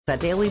At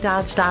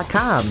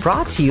DailyDodge.com,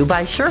 brought to you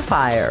by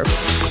Surefire.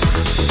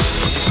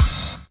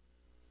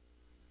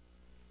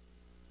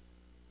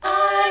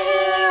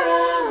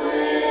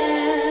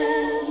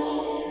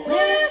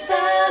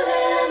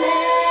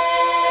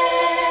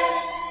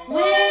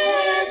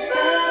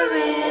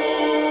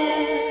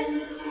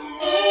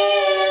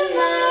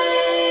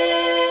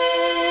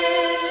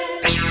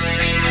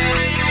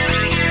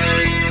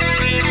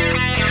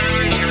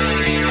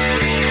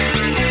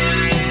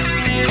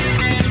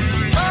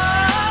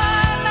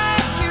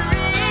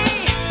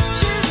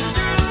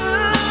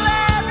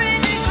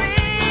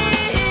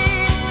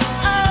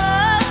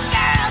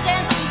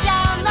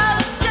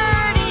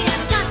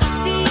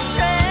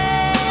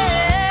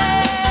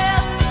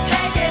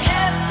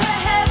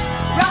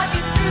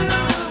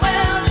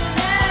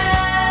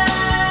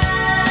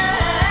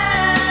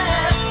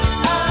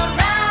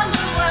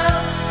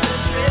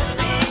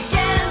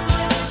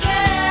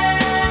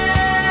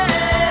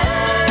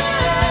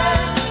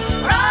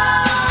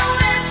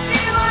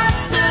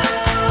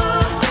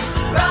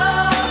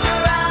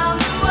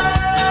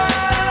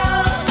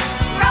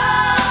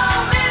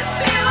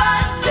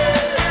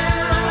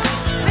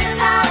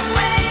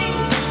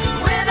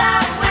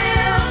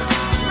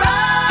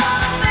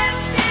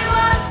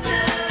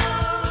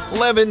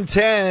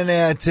 .10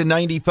 at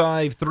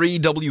 95.3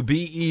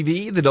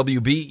 WBEV, the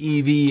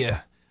WBEV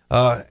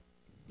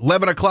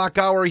 11 o'clock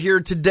hour here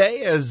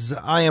today, as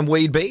I am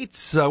Wade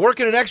Bates.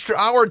 Working an extra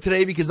hour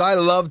today because I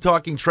love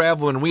talking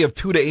travel, and we have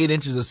 2 to 8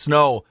 inches of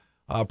snow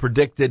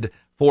predicted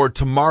for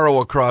tomorrow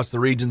across the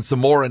region, some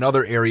more in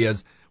other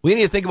areas. We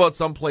need to think about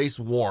someplace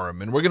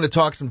warm, and we're going to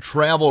talk some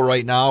travel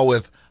right now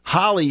with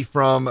Holly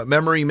from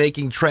Memory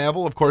Making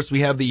Travel. Of course,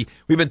 we've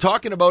been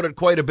talking about it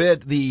quite a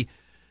bit, the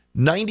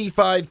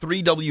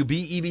 95.3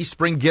 WBEV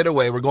Spring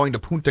Getaway. We're going to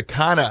Punta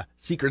Cana,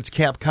 Secrets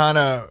Cap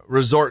Cana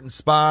Resort and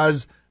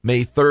Spas,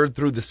 May 3rd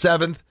through the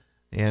 7th.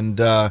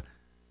 And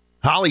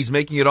Holly's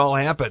making it all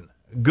happen.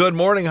 Good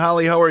morning,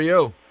 Holly. How are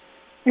you?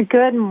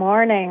 Good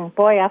morning.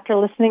 Boy, after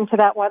listening to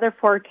that weather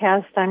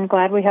forecast, I'm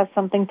glad we have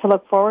something to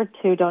look forward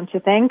to, don't you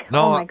think?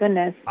 No, oh, my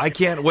goodness. I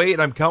can't wait.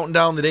 I'm counting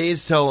down the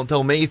days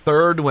until May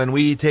 3rd when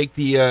we take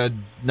the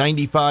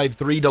 95.3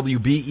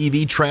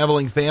 WBEV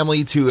traveling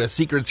family to a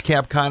Secrets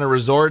Cap Cana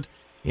Resort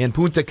in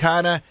Punta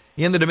Cana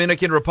in the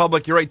Dominican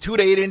Republic. You're right, 2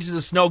 to 8 inches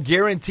of snow.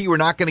 Guarantee we're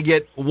not going to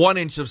get 1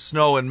 inch of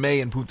snow in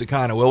May in Punta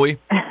Cana, will we?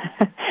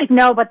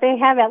 No, but they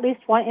have at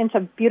least 1 inch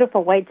of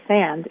beautiful white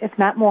sand, if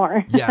not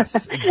more.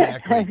 Yes,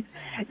 exactly.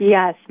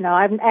 Yes, no,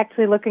 I'm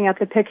actually looking at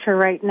the picture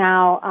right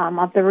now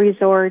of the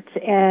resort,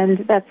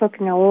 and that's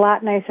looking a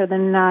lot nicer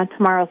than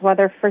tomorrow's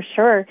weather for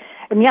sure.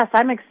 And yes,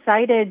 I'm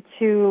excited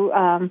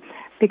to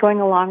be going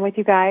along with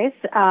you guys.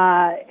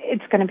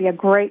 It's going to be a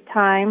great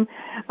time.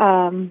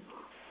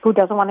 Who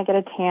doesn't want to get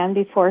a tan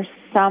before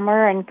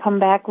summer and come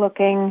back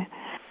looking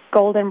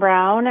golden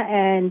brown,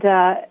 and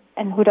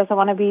who doesn't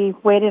want to be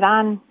waited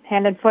on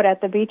hand and foot at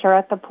the beach or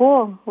at the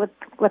pool with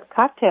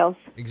cocktails?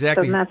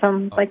 Exactly. Doesn't that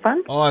sound like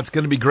fun? Oh, it's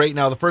going to be great.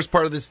 Now, the first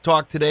part of this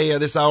talk today,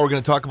 this hour, we're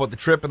going to talk about the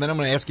trip, and then I'm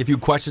going to ask you a few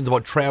questions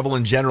about travel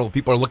in general.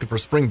 People are looking for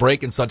spring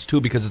break and such, too,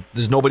 because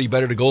there's nobody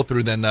better to go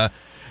through than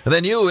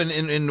you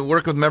in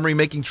work with Memory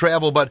Making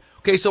Travel. But,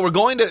 okay, so we're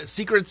going to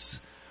Secrets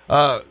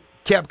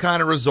Cap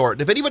Cana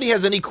Resort. If anybody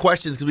has any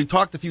questions, because we've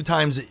talked a few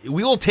times,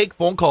 we will take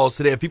phone calls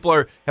today. If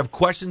people have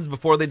questions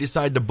before they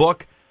decide to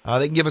book,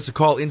 they can give us a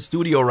call in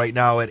studio right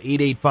now at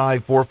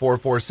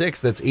 885-4446.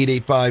 That's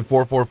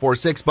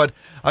 885-4446. But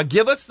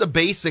give us the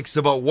basics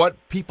about what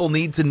people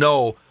need to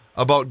know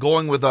about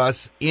going with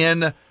us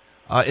in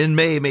May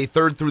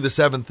 3rd through the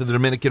 7th to the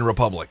Dominican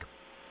Republic.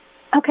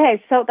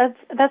 Okay, so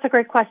that's a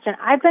great question.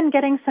 I've been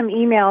getting some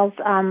emails,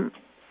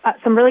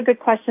 some really good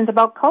questions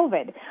about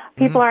COVID.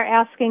 People are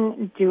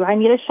asking, do I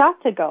need a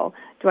shot to go?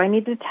 Do I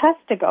need to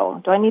test to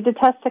go? Do I need to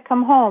test to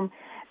come home?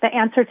 The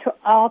answer to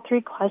all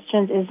three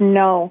questions is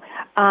no.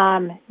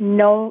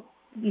 No,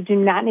 you do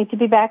not need to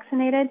be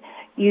vaccinated.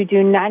 You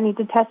do not need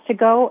to test to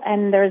go,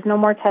 and there's no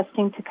more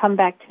testing to come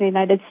back to the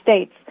United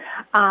States.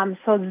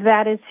 So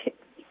that is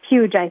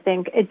huge, I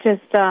think. It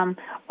just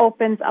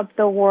opens up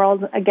the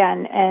world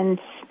again, and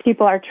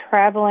people are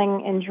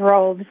traveling in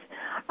droves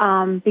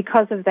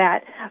because of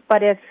that.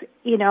 But if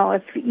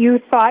you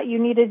thought you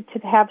needed to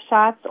have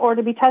shots or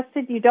to be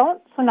tested, you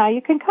don't, so now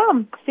you can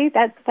come. See,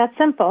 that's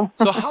simple.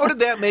 So how did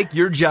that make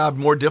your job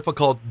more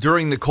difficult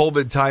during the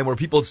COVID time where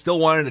people still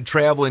wanted to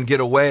travel and get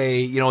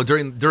away,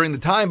 during the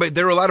time, but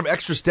there were a lot of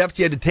extra steps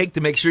you had to take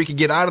to make sure you could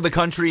get out of the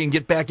country and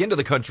get back into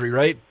the country,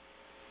 right?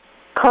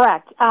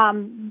 Correct.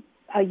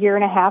 A year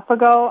and a half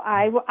ago,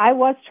 I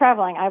was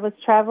traveling. I was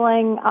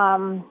traveling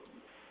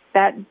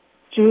that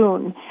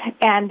June.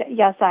 And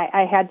yes,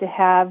 I had to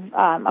have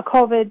a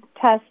COVID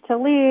test to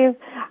leave.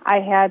 I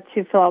had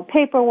to fill out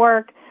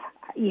paperwork.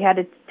 You had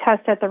to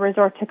test at the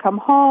resort to come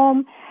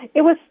home.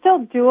 It was still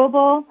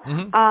doable.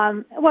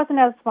 It wasn't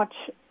as much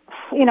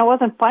it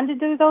wasn't fun to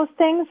do those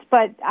things,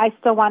 but I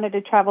still wanted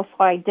to travel,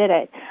 so I did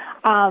it.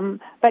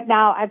 But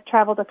now I've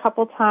traveled a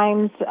couple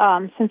times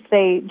since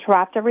they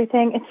dropped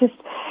everything. It's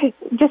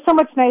just so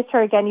much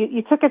nicer again.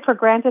 You took it for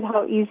granted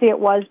how easy it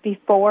was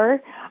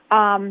before,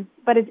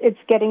 but it's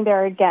getting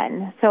there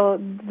again.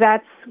 So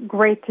that's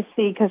great to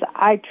see, because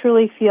I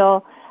truly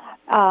feel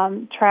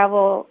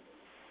travel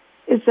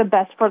is the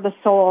best for the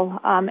soul,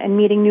 and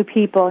meeting new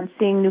people and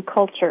seeing new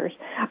cultures.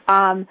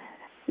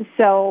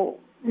 So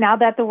now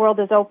that the world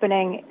is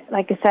opening,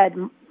 like I said,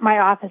 my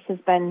office has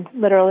been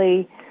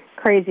literally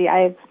crazy.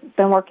 I've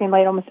been working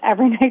late almost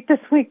every night this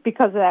week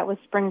because of that, with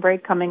spring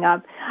break coming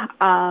up.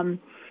 And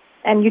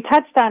you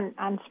touched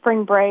on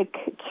spring break,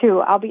 too.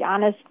 I'll be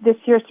honest, this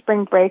year's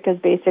spring break is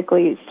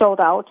basically sold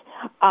out.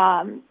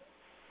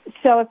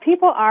 So if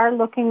people are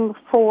looking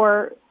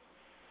for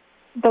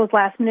those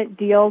last-minute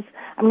deals,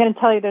 I'm going to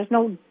tell you there's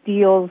no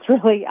deals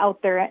really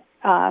out there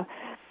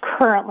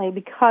currently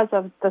because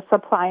of the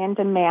supply and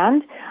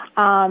demand.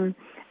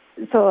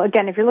 So,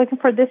 again, if you're looking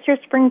for this year's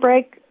spring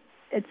break,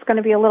 it's going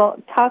to be a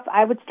little tough.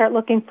 I would start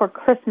looking for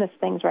Christmas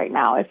things right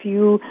now. If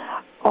you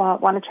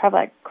want to travel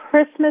at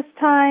Christmas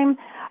time,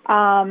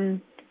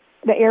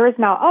 the air is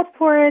now out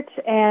for it,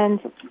 and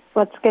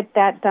let's get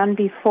that done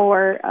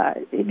before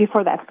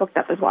that's booked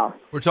up as well.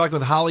 We're talking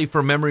with Holly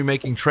from Memory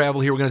Making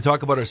Travel here. We're going to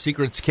talk about our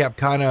Secrets Cap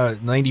Cana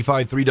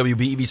 95.3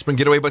 WBEV Spring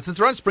Getaway. But since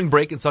we're on spring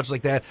break and such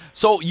like that,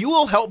 so you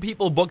will help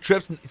people book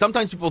trips.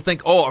 Sometimes people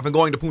think, if I'm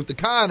going to Punta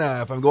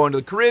Cana, if I'm going to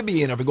the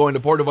Caribbean, if I'm going to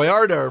Puerto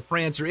Vallarta or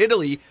France or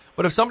Italy.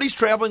 But if somebody's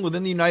traveling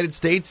within the United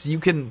States, you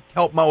can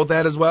help them out with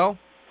that as well?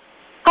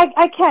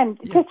 I can,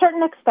 to a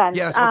certain extent.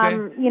 Yes, okay.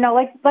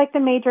 Like the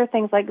major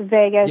things like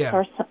Vegas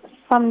or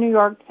some New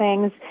York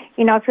things.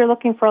 If you're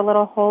looking for a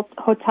little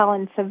hotel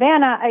in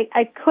Savannah,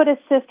 I could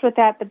assist with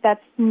that, but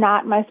that's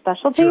not my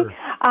specialty. Sure.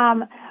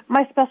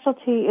 My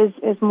specialty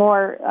is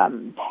more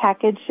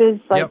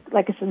packages,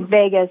 like I said,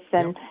 Vegas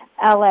and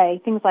LA,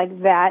 things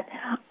like that.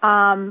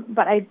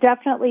 But I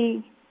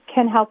definitely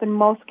can help in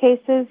most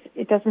cases.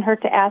 It doesn't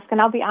hurt to ask,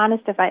 and I'll be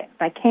honest if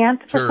I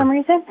can't for some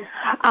reason.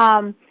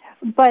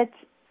 But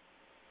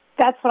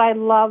that's what I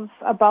love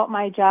about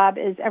my job,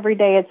 is every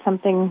day it's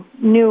something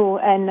new,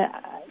 and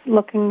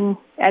looking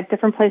at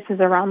different places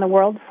around the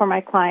world for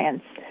my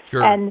clients.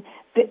 Sure. And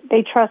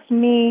they trust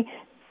me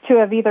to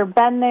have either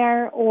been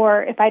there,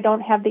 or if I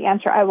don't have the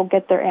answer, I will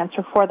get their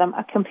answer for them.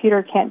 A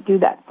computer can't do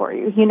that for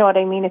you. You know what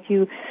I mean? If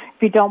you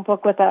don't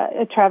book with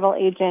a travel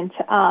agent,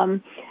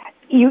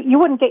 you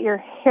wouldn't get your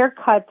hair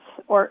cut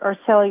or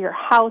sell your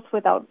house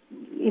without,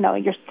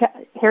 your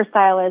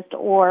hairstylist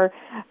or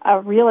a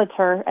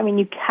realtor. I mean,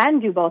 you can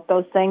do both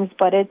those things,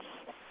 but it's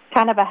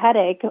kind of a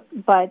headache.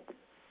 But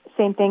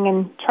same thing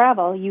in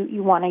travel,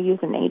 you want to use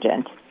an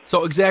agent.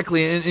 So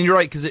exactly, and you're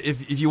right, because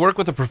if you work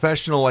with a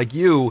professional like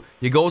you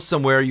go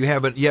somewhere, you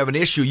have an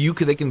issue,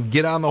 they can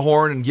get on the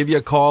horn and give you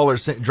a call or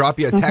drop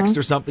you a text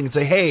or something and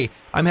say, hey,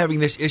 I'm having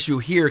this issue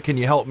here, can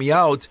you help me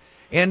out?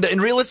 And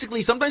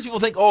realistically, sometimes people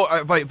think,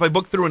 if I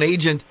book through an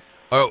agent,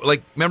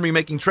 like Memory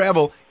Making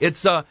Travel,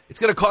 it's going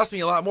to cost me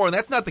a lot more, and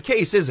that's not the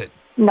case, is it?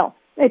 No,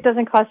 it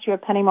doesn't cost you a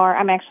penny more.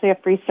 I'm actually a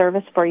free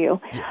service for you,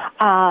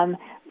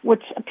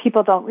 which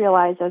people don't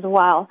realize as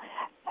well.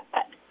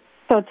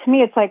 So to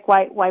me, it's like,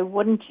 why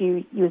wouldn't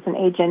you use an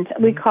agent?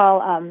 We call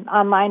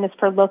online is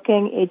for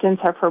looking,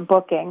 agents are for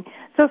booking.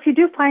 So if you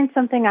do find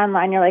something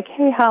online, you're like,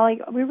 hey, Holly,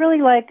 we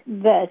really like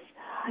this.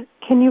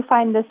 Can you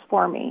find this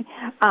for me?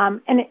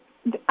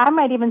 I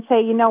might even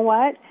say, you know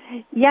what?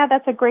 Yeah,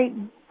 that's a great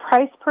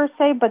price per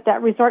se, but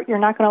that resort you're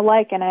not going to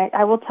like, and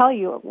I will tell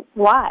you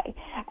why.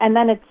 And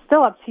then it's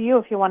still up to you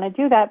if you want to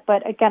do that.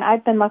 But again,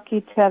 I've been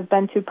lucky to have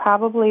been to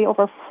probably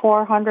over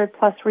 400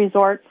 plus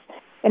resorts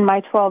in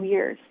my 12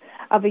 years.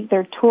 I've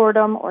either toured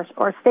them or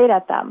stayed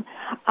at them.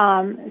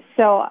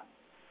 So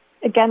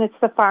again, it's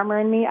the farmer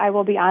in me. I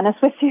will be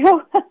honest with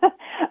you.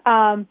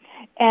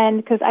 And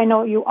because I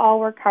know you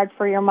all work hard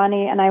for your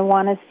money, and I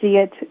want to see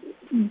it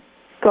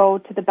go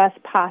to the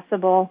best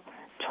possible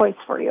choice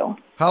for you.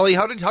 Holly,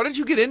 how did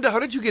you get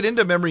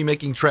into Memory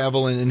Making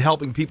Travel and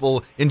helping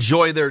people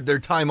enjoy their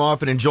time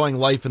off and enjoying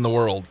life in the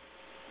world?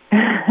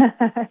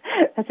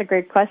 That's a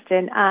great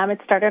question. It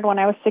started when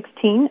I was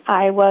 16.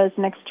 I was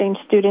an exchange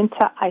student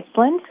to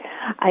Iceland.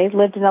 I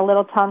lived in a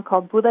little town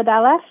called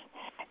Búðardalur,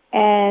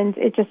 and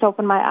it just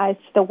opened my eyes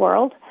to the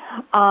world.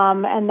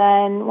 And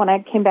then when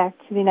I came back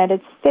to the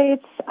United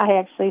States, I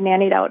actually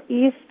nannied out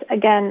east.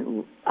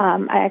 Again,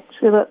 I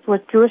actually lived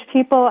with Jewish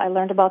people. I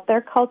learned about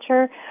their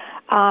culture,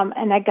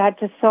 and I got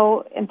just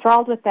so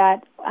enthralled with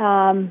that.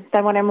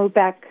 Then when I moved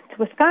back to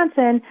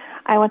Wisconsin,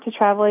 I went to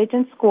travel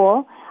agent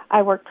school.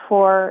 I worked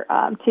for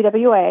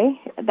TWA.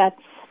 That's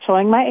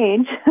showing my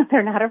age.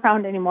 They're not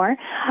around anymore.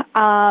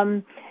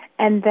 And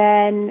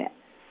then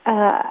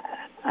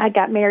I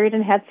got married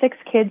and had 6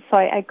 kids, so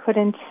I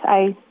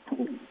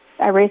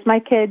raised my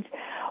kids.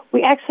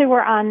 We actually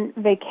were on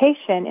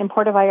vacation in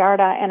Puerto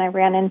Vallarta, and I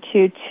ran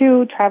into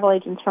 2 travel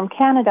agents from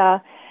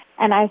Canada,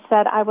 and I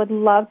said, I would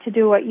love to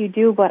do what you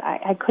do, but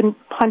I couldn't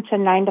punch a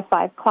 9 to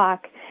 5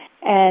 clock.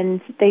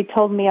 And they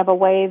told me of a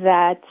way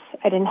that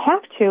I didn't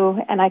have to,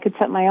 and I could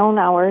set my own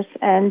hours.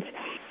 And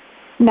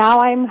now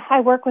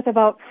I work with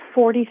about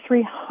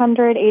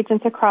 4,300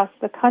 agents across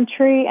the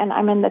country, and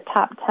I'm in the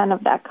top 10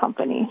 of that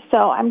company. So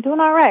I'm doing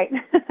all right.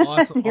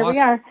 Awesome. Here we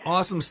are.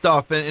 Awesome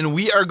stuff. And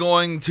we are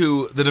going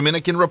to the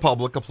Dominican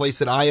Republic, a place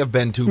that I have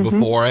been to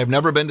before. I've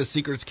never been to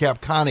Secrets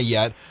Cap Cana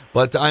yet,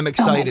 but I'm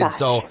excited.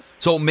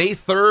 So May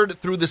 3rd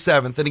through the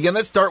 7th. And again,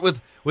 let's start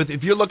with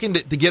if you're looking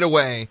to get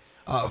away,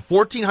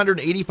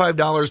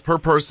 $1,485 per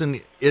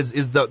person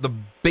is the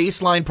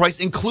baseline price,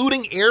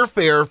 including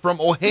airfare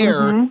from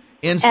O'Hare.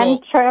 And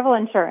travel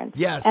insurance.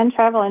 Yes. And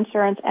travel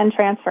insurance and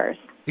transfers.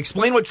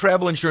 Explain what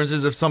travel insurance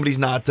is if somebody's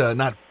not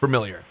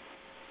familiar.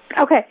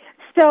 Okay.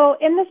 So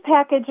in this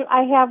package,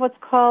 I have what's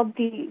called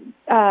the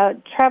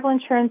travel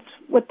insurance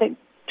with the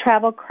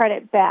travel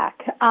credit back.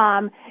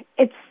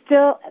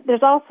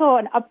 There's also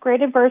an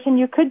upgraded version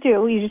you could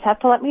do. You just have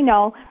to let me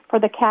know for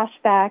the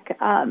cashback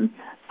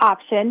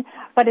option,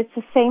 but it's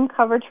the same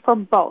coverage for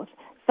both.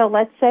 So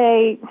let's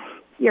say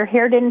your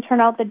hair didn't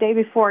turn out the day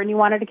before and you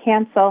wanted to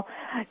cancel,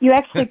 you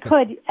actually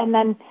could. And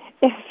then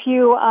if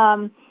you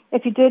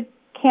did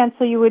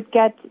cancel, you would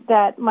get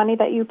that money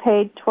that you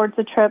paid towards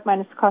the trip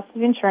minus the cost of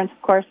the insurance,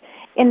 of course,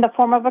 in the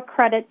form of a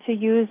credit to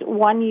use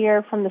 1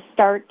 year from the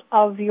start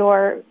of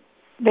your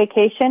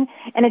vacation.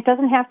 And it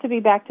doesn't have to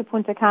be back to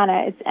Punta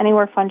Cana. It's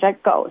anywhere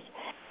FunJet goes.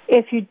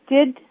 If you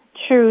did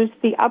choose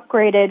the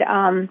upgraded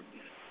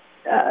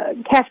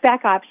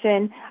cashback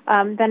option,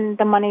 then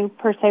the money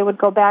per se would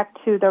go back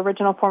to the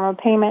original form of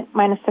payment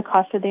minus the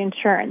cost of the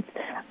insurance.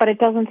 But it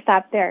doesn't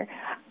stop there.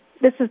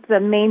 This is the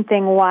main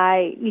thing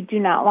why you do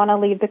not want to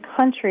leave the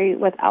country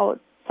without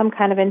some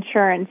kind of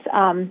insurance.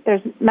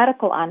 There's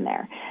medical on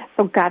there.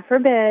 So God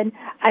forbid,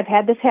 I've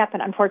had this happen,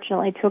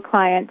 unfortunately, to a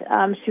client.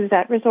 She was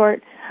at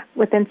resort.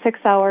 Within 6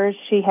 hours,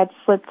 she had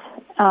slipped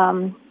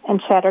and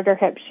shattered her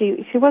hip.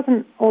 She was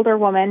an older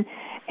woman,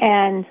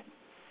 and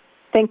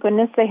thank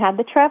goodness they had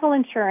the travel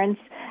insurance.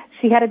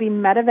 She had to be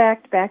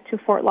medevaced back to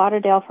Fort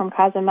Lauderdale from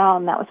Cozumel,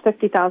 and that was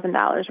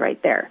 $50,000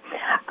 right there.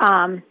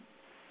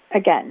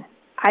 Again,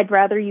 I'd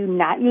rather you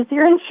not use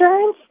your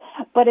insurance,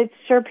 but it's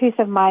sure peace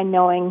of mind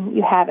knowing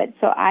you have it.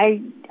 So I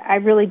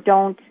really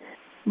don't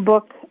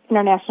book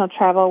international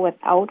travel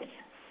without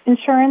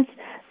insurance.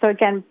 So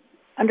again,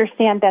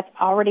 understand that's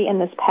already in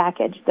this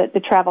package, the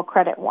travel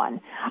credit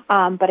one.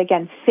 But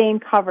again,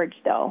 same coverage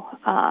though.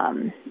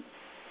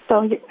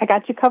 So I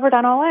got you covered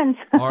on all ends.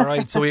 All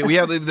right. So we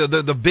have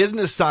the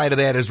business side of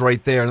that is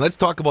right there. And let's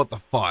talk about the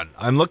fun.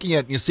 I'm looking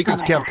at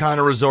Secrets Cap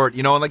Cana Resort,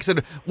 and like I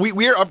said,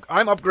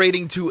 I'm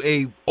upgrading to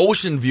a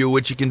ocean view,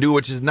 which you can do,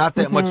 which is not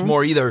that much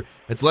more either.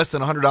 It's less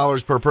than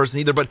 $100 per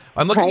person either. But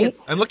I'm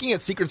looking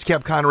at Secrets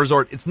Cap Cana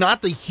Resort. It's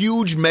not the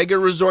huge mega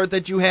resort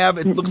that you have.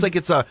 It looks like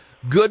it's a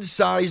good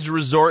sized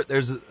resort.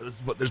 There's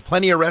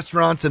plenty of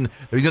restaurants, and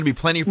there's going to be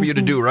plenty for you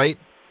to do, right?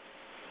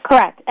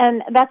 Correct.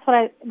 And that's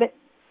what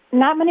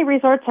not many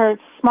resorts are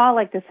small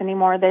like this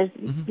anymore. There's,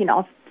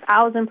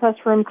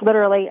 1,000+ rooms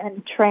literally,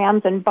 and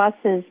trams and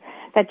buses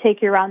that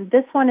take you around.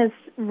 This one is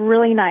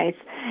really nice.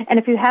 And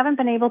if you haven't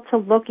been able to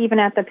look even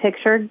at the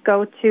picture,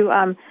 go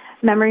to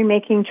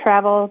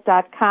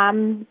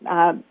memorymakingtravel.com,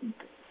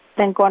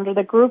 then go under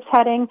the groups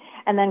heading,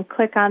 and then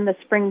click on the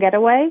spring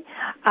getaway.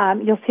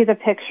 You'll see the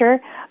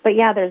picture. But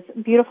yeah, there's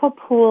beautiful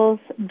pools,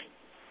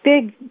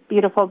 big,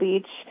 beautiful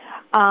beach.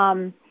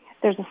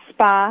 There's a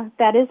spa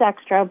that is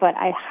extra, but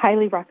I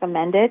highly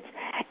recommend it.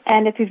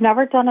 And if you've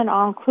never done an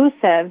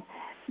all-inclusive,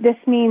 this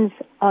means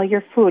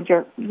your food,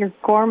 your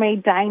gourmet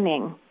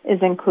dining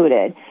is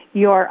included.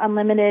 Your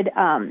unlimited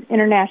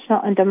international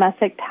and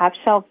domestic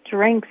top-shelf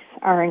drinks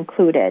are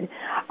included.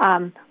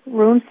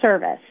 Room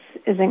service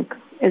is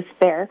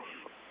there.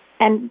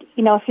 And,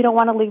 if you don't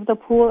want to leave the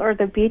pool or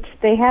the beach,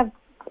 they have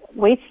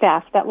wait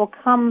staff that will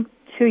come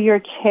to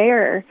your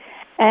chair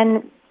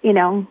and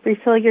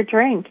refill your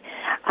drink.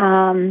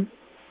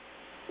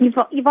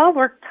 You've all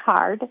worked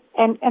hard,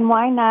 and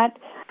why not,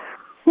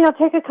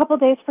 take a couple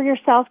days for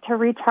yourself to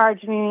recharge.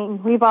 I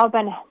mean, we've all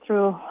been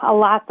through a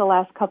lot the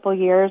last couple of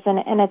years,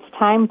 and it's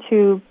time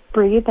to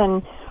breathe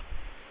and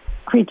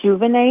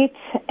rejuvenate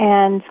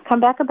and come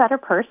back a better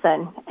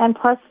person. And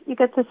plus, you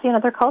get to see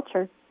another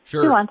culture.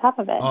 Sure. On top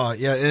of it.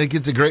 Yeah, and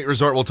it's a great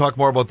resort. We'll talk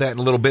more about that in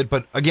a little bit.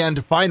 But again,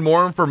 to find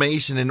more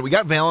information, and we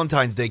got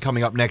Valentine's Day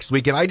coming up next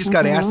week, and I just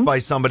got asked by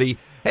somebody,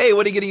 hey,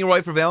 what are you getting your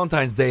wife for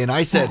Valentine's Day? And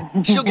I said,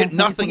 she'll get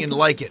nothing and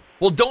like it.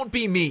 Well, don't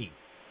be me.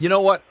 You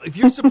know what? If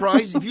you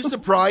surprise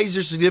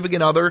your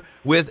significant other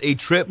with a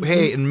trip,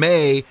 hey, in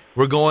May,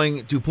 we're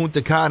going to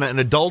Punta Cana, an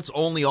adults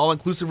only,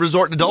 all-inclusive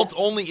resort. And adults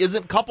only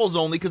isn't couples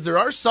only, because there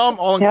are some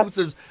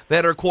all-inclusives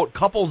that are, quote,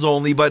 couples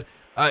only, but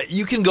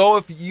you can go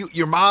if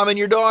your mom and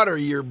your daughter,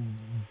 your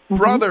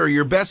brother,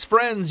 your best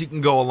friends, you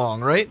can go along,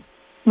 right?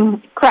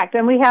 Correct.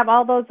 And we have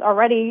all those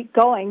already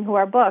going who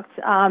are booked.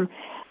 And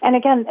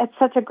again, it's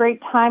such a great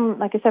time,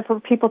 like I said,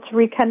 for people to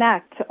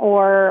reconnect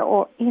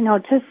or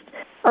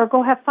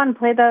go have fun,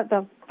 play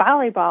the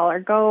volleyball, or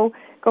go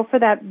for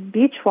that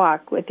beach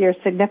walk with your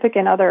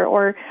significant other,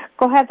 or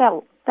go have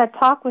that that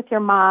talk with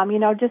your mom,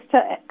 just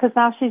because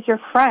now she's your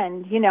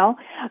friend,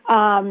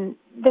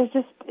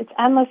 it's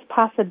endless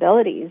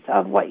possibilities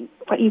of what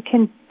you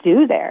can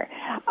do there.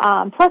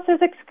 Plus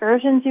there's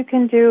excursions you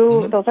can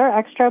do. Those are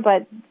extra,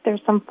 but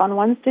there's some fun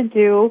ones to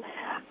do.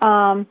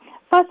 Plus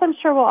I'm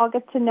sure we'll all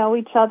get to know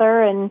each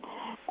other and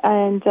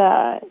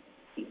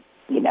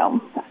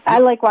I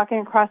like walking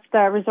across the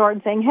resort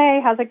and saying, hey,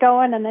 how's it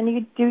going? And then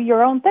you do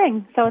your own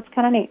thing. So it's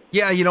kind of neat.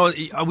 Yeah,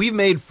 we've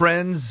made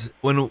friends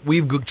when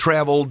we've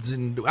traveled,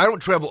 and I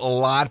don't travel a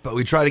lot, but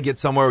we try to get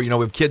somewhere,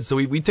 with kids. So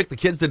we took the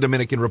kids to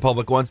Dominican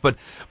Republic once, but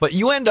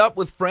you end up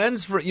with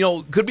friends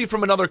could be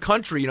from another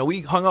country.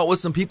 We hung out with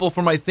some people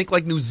from, I think,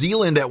 like New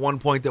Zealand at one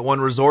point at one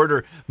resort,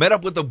 or met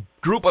up with a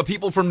group of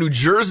people from New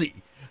Jersey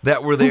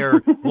that were there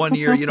one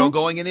year,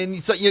 going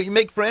in. So you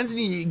make friends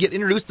and you get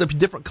introduced to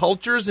different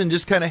cultures and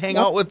just kind of hang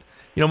out with,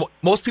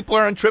 most people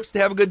are on trips to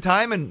have a good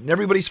time and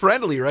everybody's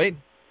friendly, right?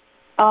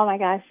 Oh my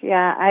gosh,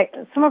 yeah.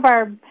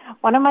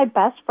 One of my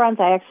best friends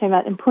I actually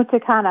met in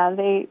Punta Cana.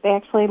 They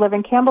actually live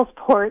in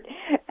Campbellsport,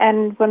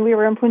 and when we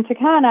were in Punta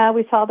Cana,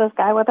 we saw this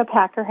guy with a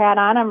Packer hat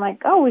on. I'm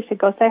like, oh, we should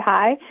go say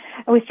hi.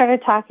 And we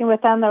started talking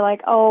with them. They're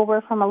like, oh,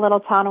 we're from a little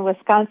town in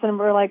Wisconsin.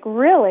 We're like,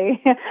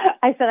 really?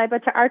 I said, I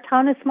bet our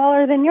town is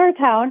smaller than your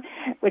town,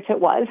 which it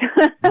was,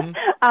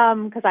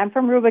 because I'm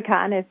from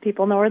Rubicon, if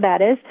people know where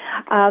that is.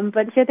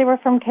 But yeah, they were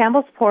from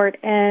Campbellsport,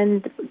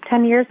 and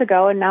 10 years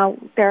ago, and now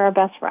they're our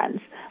best friends,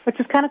 which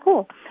is kind of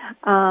cool.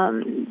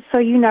 So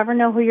you never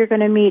know who you're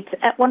going to meet.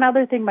 One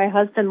other thing my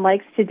husband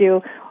likes to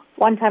do,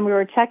 one time we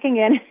were checking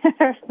in at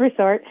our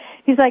resort,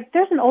 he's like,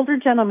 there's an older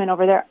gentleman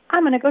over there.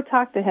 I'm going to go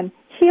talk to him.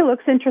 He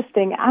looks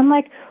interesting. I'm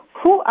like,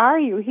 who are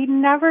you? He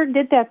never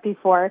did that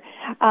before.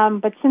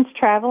 But since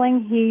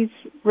traveling, he's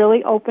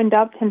really opened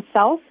up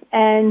himself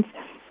and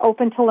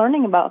open to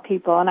learning about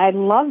people, and I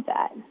love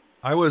that.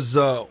 I was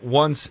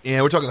once,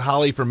 and we're talking to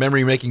Holly from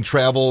Memory Making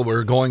Travel.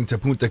 We're going to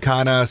Punta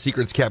Cana,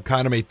 Secrets Cap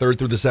Cana, May 3rd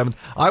through the 7th.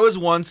 I was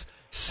once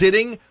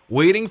sitting,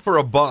 waiting for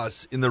a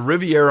bus in the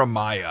Riviera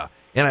Maya,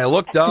 and I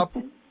looked up.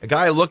 A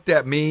guy looked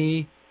at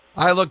me.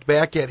 I looked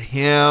back at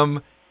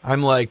him.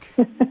 I'm like,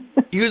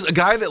 he was a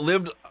guy that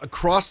lived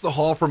across the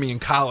hall from me in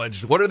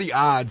college. What are the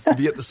odds to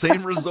be at the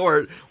same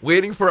resort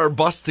waiting for our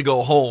bus to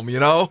go home,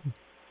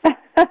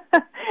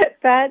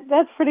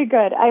 That's pretty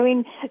good. I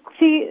mean,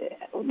 see,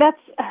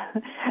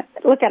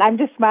 I'm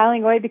just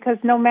smiling away because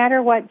no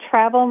matter what,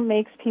 travel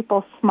makes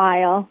people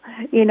smile.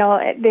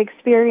 The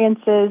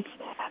experiences,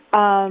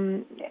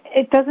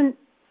 it doesn't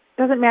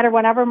matter.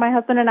 Whenever my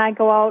husband and I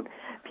go out,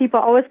 people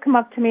always come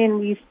up to me and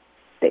we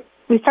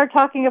start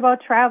talking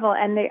about travel,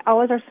 and they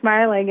always are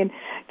smiling and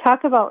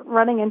talk about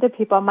running into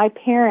people. My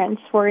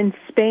parents were in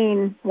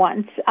Spain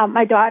once.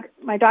 My daughter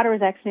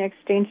was actually an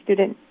exchange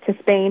student to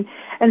Spain,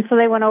 and so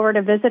they went over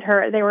to visit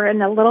her. They were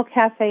in a little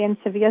cafe in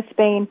Sevilla,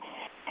 Spain,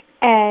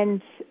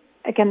 and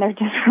again, they're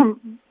just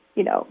from,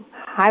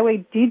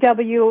 Highway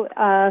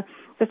DW,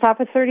 just off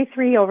of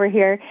 33 over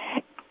here.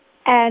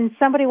 And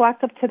somebody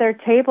walked up to their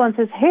table and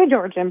says, hey,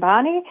 George and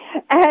Bonnie.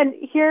 And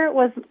here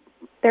was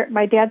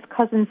my dad's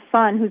cousin's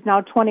son, who's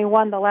now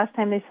 21. The last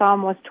time they saw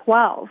him was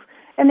 12.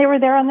 And they were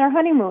there on their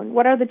honeymoon.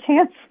 What are the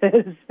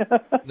chances?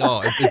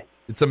 No,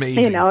 it's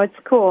amazing. It's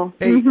cool.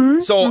 Hey,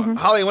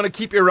 Holly, I want to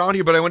keep you around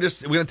here, but we're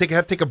going to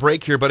have to take a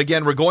break here. But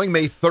again, we're going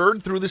May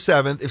 3rd through the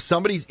 7th. If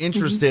somebody's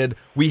interested,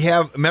 we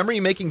have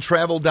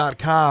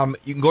memorymakingtravel.com.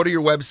 You can go to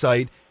your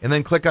website and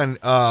then click on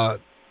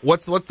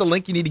what's the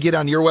link you need to get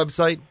on your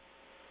website?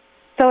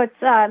 So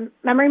it's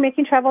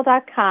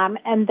memorymakingtravel.com,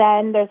 and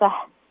then there's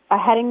a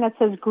heading that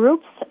says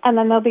groups, and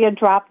then there'll be a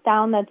drop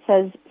down that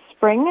says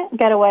Spring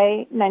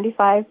Getaway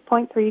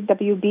 95.3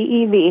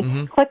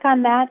 WBEV. Click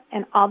on that,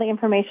 and all the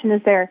information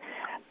is there.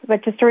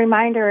 But just a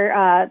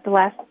reminder, the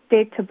last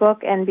date to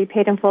book and be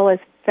paid in full is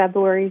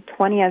February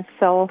 20th,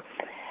 so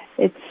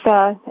it's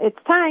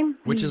time.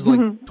 Which is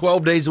like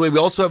 12 days away. We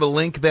also have a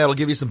link that'll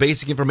give you some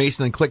basic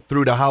information, and click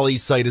through to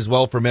Holly's site as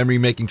well for Memory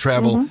Making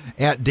Travel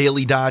at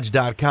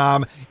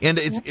dailydodge.com. And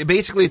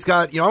it's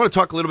got, I want to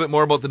talk a little bit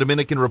more about the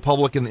Dominican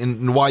Republic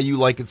and why you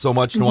like it so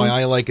much and why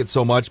I like it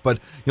so much. But,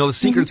 the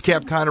Secrets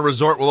Cap Cana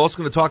Resort, we're also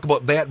going to talk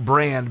about that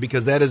brand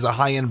because that is a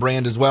high-end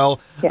brand as well.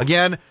 Yeah.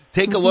 Again,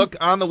 take a look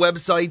on the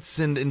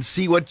websites and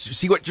see what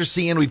you're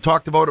seeing. We've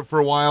talked about it for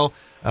a while.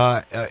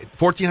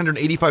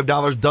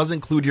 $1,485 does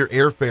include your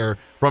airfare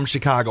from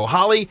Chicago.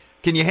 Holly,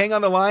 can you hang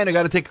on the line? I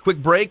got to take a quick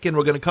break, and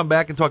we're going to come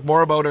back and talk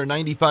more about our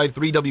 95.3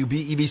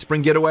 WBEV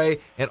Spring Getaway,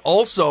 and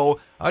also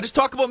just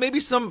talk about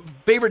maybe some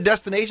favorite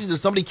destinations if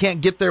somebody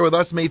can't get there with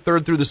us May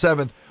 3rd through the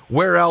 7th.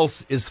 Where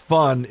else is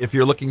fun if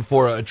you're looking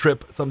for a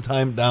trip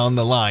sometime down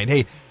the line?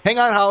 Hey, hang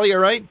on, Holly, all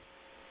right?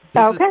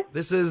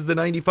 This is the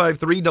 95.3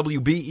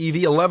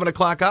 WBEV 11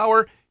 o'clock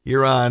hour.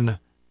 You're on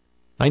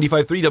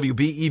 95.3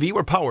 WBEV.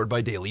 We're powered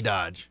by Daily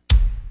Dodge.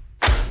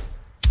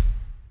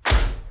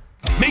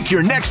 Make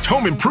your next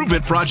home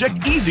improvement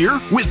project easier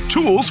with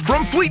tools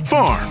from Fleet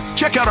Farm.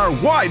 Check out our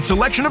wide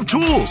selection of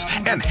tools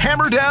and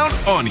hammer down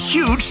on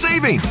huge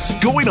savings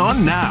going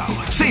on now.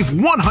 Save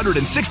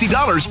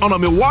 $160 on a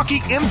Milwaukee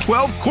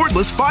M12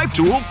 cordless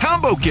 5-tool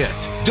combo kit.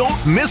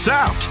 Don't miss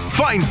out.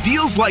 Find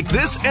deals like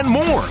this and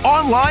more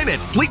online at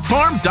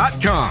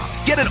fleetfarm.com.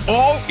 Get it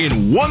all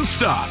in one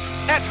stop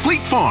at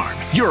Fleet Farm,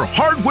 your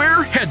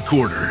hardware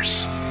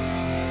headquarters.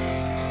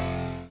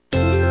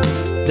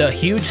 The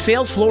huge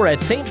sales floor at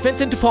St.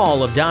 Vincent de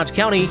Paul of Dodge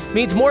County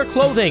means more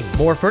clothing,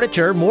 more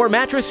furniture, more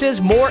mattresses,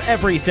 more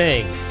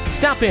everything.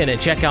 Stop in and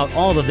check out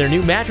all of their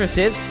new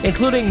mattresses,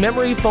 including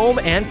memory foam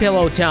and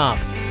pillow top.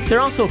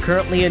 They're also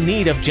currently in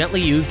need of gently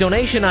used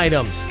donation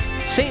items.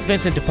 St.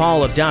 Vincent de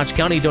Paul of Dodge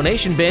County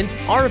donation bins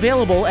are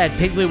available at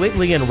Piggly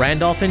Wiggly in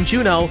Randolph and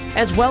Juneau,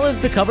 as well as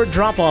the covered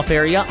drop-off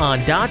area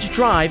on Dodge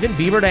Drive in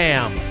Beaver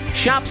Dam.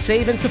 Shop,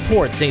 save, and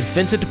support St.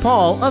 Vincent de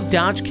Paul of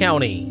Dodge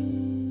County.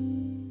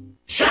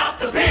 Shop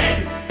the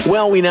Pig!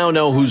 Well, we now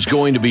know who's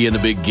going to be in the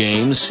big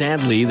game.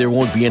 Sadly, there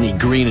won't be any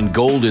green and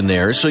gold in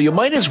there, so you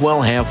might as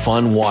well have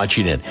fun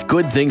watching it.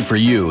 Good thing for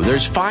you,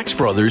 there's Fox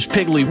Brothers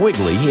Piggly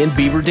Wiggly in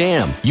Beaver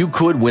Dam. You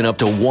could win up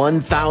to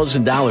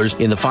 $1,000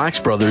 in the Fox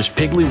Brothers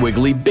Piggly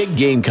Wiggly Big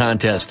Game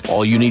Contest.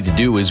 All you need to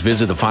do is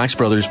visit the Fox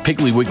Brothers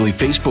Piggly Wiggly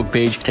Facebook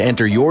page to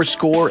enter your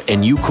score,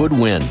 and you could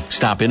win.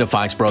 Stop into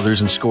Fox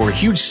Brothers and score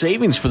huge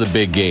savings for the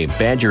big game.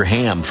 Badger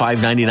ham,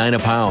 $5.99 a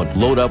pound.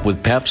 Load up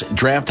with Pep's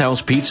Draft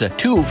House Pizza,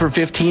 2 for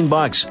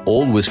 $15.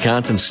 Old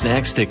Wisconsin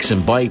Snack Sticks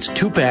and Bites,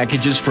 2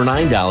 packages for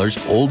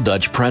 $9. Old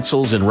Dutch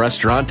Pretzels and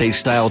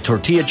Restaurante-style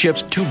tortilla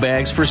chips, 2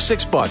 bags for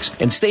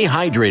 $6. And stay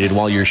hydrated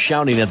while you're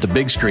shouting at the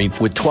big screen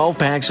with 12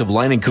 packs of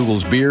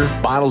Leinenkugel's beer,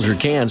 bottles or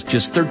cans,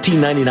 just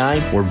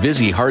 $13.99, or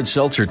Vizzy Hard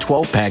Seltzer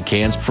 12-pack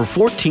cans for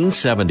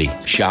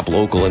 $14.70. Shop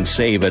local and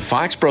save at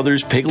Fox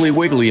Brothers Piggly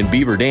Wiggly in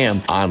Beaver Dam,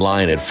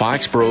 online at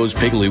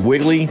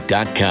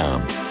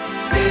foxbrospigglywwiggly.com.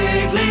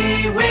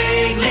 Piggly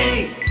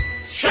Wiggly,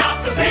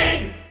 shop the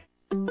pig!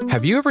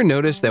 Have you ever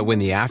noticed that when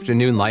the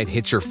afternoon light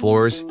hits your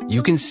floors,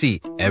 you can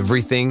see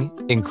everything,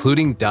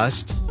 including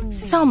dust?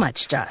 So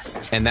much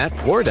dust. And that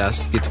floor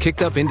dust gets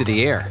kicked up into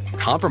the air,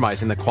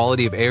 compromising the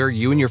quality of air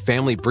you and your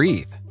family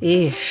breathe.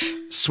 Eesh.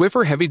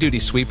 Swiffer Heavy Duty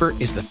Sweeper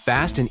is the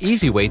fast and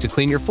easy way to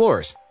clean your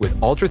floors, with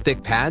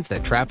ultra-thick pads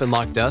that trap and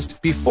lock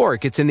dust before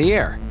it gets in the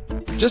air.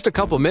 Just a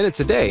couple minutes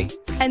a day,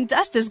 And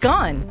dust is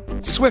gone.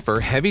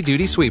 Swiffer Heavy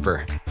Duty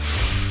Sweeper.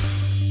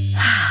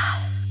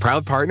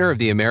 Proud partner of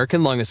the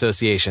American Lung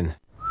Association.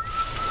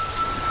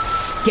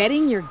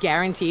 Getting your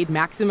guaranteed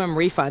maximum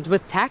refund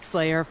with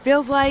TaxSlayer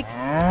feels like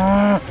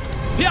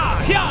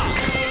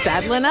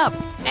saddling up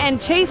and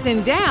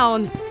chasing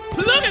down.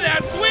 Look at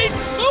that sweet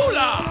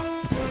moolah!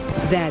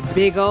 That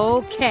big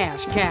old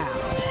cash cow.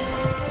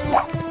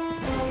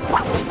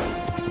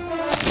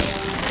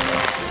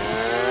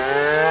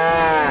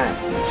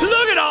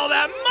 Look at all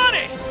that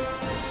money!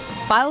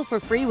 File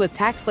for free with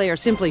TaxSlayer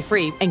Simply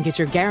Free and get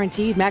your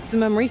guaranteed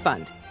maximum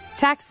refund.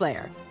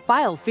 TaxSlayer.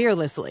 File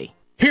fearlessly.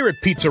 Here at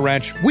Pizza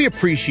Ranch, we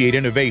appreciate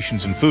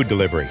innovations in food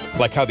delivery,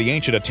 like how the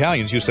ancient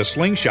Italians used to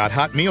slingshot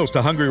hot meals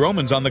to hungry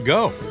Romans on the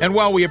go. And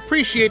while we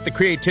appreciate the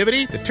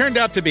creativity, it turned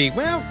out to be,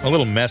 well, a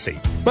little messy.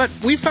 But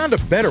we found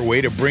a better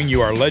way to bring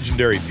you our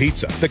legendary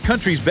pizza, the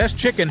country's best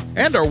chicken,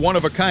 and our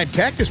one-of-a-kind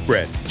cactus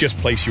bread. Just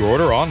place your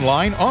order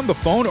online, on the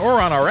phone, or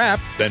on our app,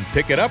 then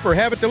pick it up or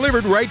have it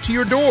delivered right to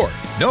your door.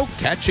 No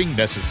catching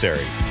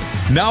necessary.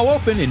 Now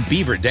open in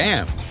Beaver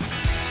Dam.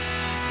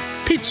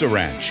 Pizza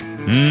Ranch.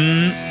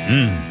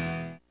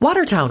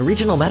 Watertown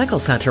Regional Medical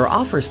Center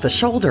offers the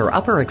shoulder,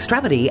 upper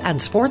extremity,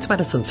 and sports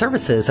medicine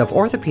services of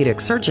orthopedic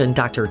surgeon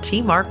Dr.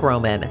 T. Mark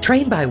Roman.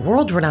 Trained by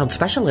world-renowned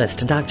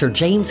specialist Dr.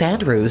 James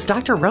Andrews,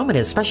 Dr. Roman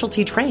is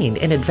specialty trained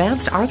in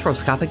advanced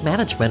arthroscopic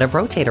management of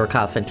rotator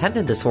cuff and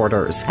tendon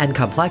disorders and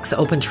complex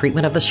open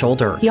treatment of the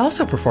shoulder. He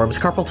also performs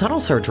carpal tunnel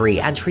surgery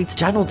and treats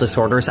general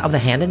disorders of the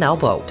hand and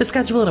elbow. To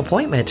schedule an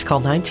appointment,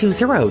 call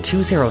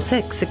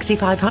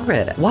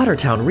 920-206-6500.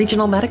 Watertown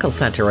Regional Medical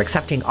Center,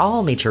 accepting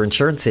all major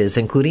insurances,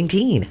 including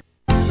teen.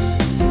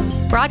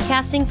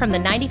 Broadcasting from the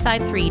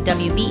 95.3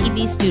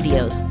 WBEV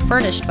studios,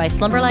 furnished by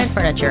Slumberland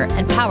Furniture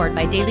and powered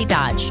by Daily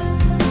Dodge.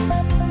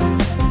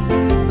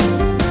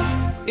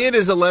 It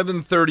is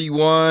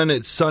 11:31.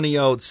 It's sunny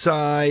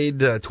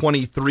outside,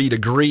 23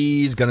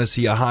 degrees. Going to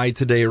see a high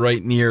today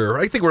right near,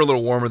 I think we're a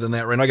little warmer than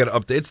that right now. I got to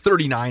update. It's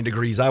 39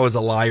 degrees. I was a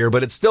liar,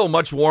 but it's still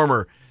much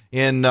warmer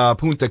in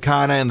Punta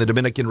Cana in the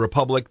Dominican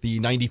Republic. The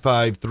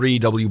 95.3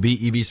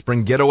 WBEV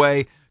Spring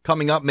Getaway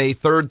coming up May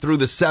 3rd through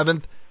the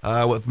 7th.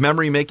 With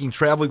Memory Making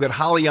Travel. We've got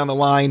Holly on the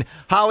line.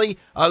 Holly,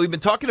 we've been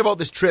talking about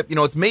this trip. You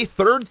know, it's May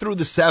 3rd through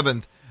the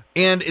 7th,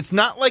 and it's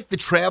not like the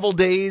travel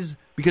days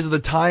because of the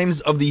times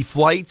of the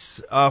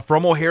flights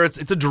from O'Hare. It's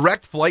a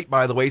direct flight,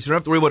 by the way, so you don't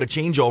have to worry about a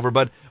changeover.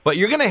 But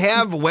you're going to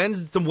have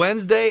some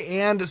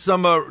Wednesday and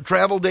some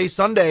travel day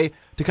Sunday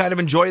to kind of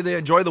enjoy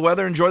the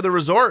weather, enjoy the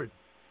resort.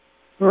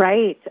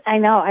 Right. I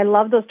know. I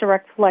love those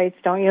direct flights,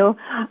 don't you?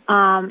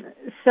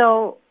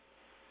 So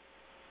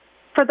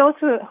for those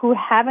who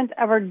haven't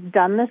ever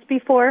done this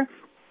before,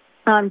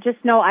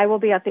 Just know I will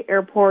be at the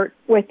airport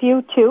with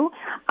you, too.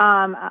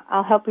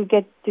 I'll help you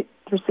get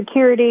through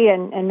security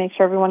and make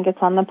sure everyone gets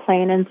on the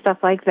plane and stuff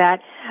like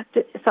that.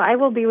 So I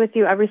will be with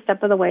you every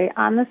step of the way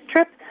on this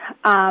trip,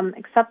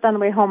 except on the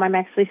way home. I'm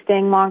actually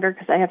staying longer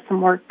because I have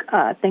some work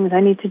things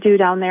I need to do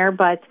down there.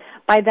 But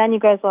by then, you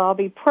guys will all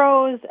be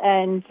pros,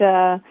 and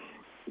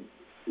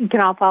you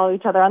can all follow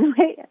each other on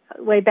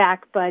the way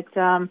back. But,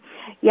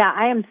 yeah,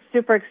 I am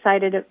super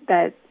excited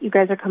that you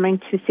guys are coming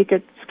to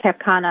Secrets Cap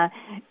Cana.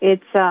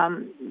 It's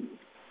the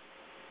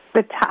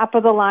top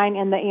of the line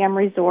in the AM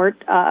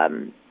Resort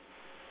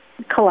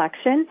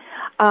collection.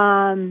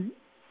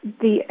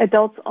 The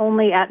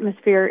adults-only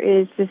atmosphere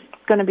is just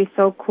going to be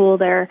so cool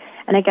there.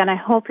 And, again, I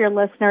hope your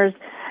listeners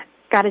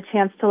got a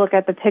chance to look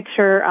at the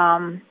picture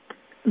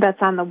that's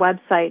on the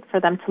website for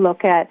them to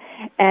look at.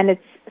 And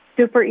it's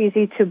super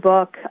easy to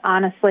book.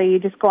 Honestly, you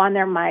just go on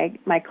there.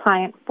 My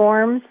client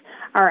forms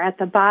are at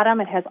the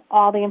bottom. It has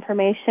all the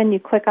information. You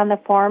click on the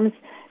forms,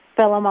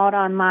 fill them out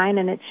online,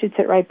 and it shoots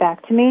it right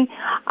back to me.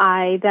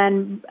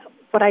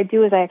 What I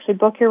do is I actually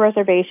book your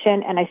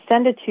reservation, and I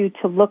send it to you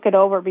to look it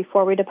over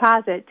before we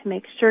deposit to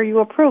make sure you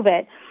approve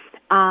it,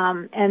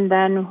 and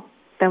then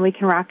we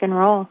can rock and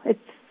roll. It's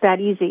that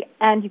easy.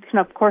 And you can,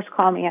 of course,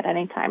 call me at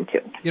any time,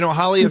 too. You know,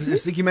 Holly, I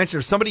think you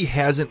mentioned if somebody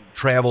hasn't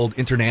traveled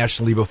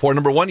internationally before,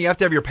 number one, you have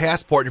to have your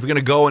passport. If you're going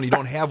to go and you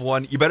don't have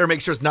one, you better make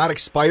sure it's not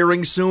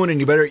expiring soon, and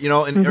you better,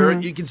 or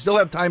you can still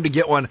have time to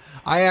get one.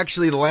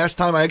 The last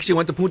time I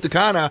went to Punta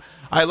Cana,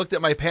 I looked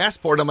at my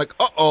passport. I'm like,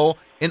 uh-oh.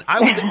 And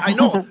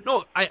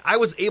I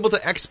was able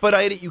to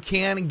expedite it. You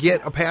can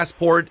get a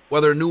passport,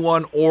 whether a new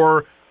one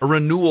or a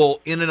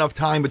renewal, in enough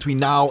time between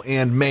now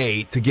and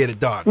May to get it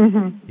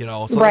done.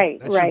 So that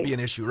shouldn't be an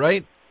issue,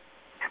 right?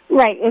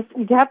 Right.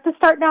 You have to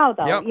start now,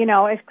 though.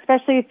 Yep.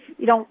 Especially if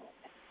you don't.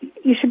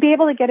 You should be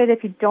able to get it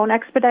if you don't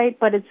expedite,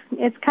 but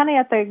it's kind of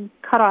at the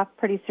cutoff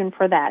pretty soon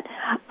for that.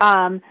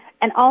 And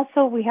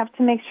also, we have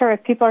to make sure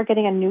if people are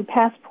getting a new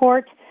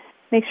passport,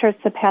 make sure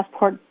it's the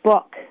passport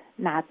book,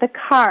 not the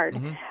card.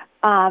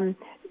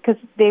 Because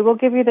they will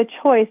give you the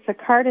choice. The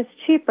card is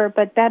cheaper,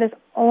 but that is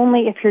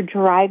only if you're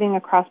driving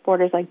across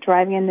borders, like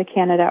driving into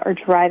Canada or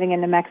driving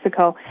into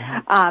Mexico.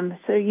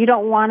 So you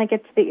don't want to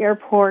get to the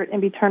airport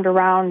and be turned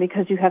around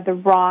because you have the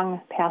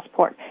wrong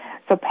passport.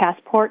 So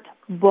passport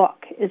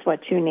book is what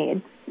you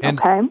need.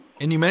 Okay.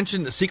 And you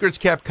mentioned the Secrets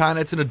Cap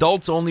Cana. It's an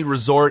adults-only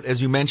resort, as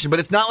you mentioned,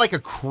 but it's not like a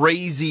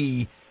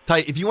crazy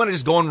tight. If you want to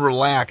just go and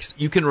relax,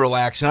 you can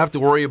relax. You don't have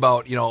to worry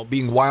about,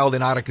 being wild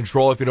and out of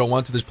control if you don't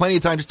want to. There's plenty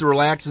of time just to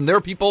relax. And there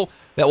are people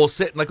that will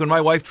sit, like when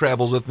my wife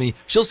travels with me,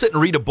 she'll sit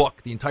and read a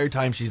book the entire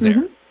time she's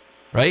there.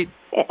 Right?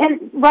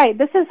 And right,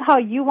 this is how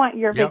you want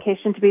your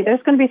vacation to be.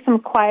 There's going to be some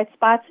quiet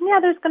spots.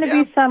 And there's going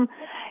to be some,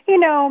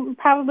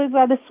 probably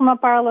by the swim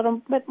up bar a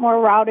little bit more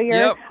rowdier.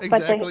 Yep,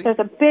 exactly. But there's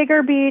a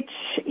bigger beach.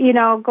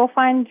 Go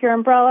find your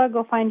umbrella,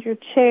 go find your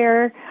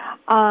chair,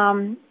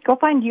 go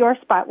find your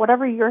spot,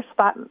 whatever your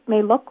spot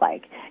may look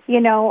like.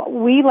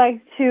 We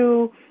like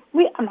to,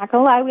 I'm not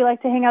going to lie, we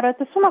like to hang out at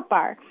the swim up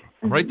bar.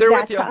 Right there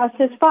with you. That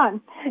to us is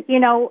fun.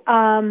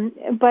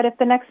 But if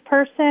the next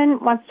person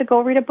wants to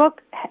go read a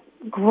book,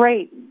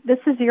 great. This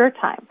is your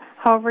time.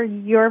 However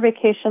your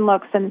vacation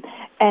looks, and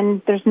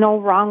there's no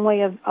wrong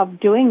way of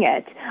doing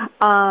it.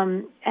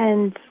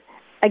 And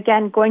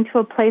again, going to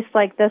a place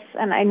like this,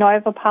 and I know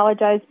I've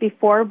apologized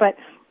before, but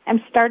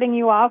I'm starting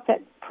you off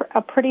at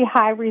a pretty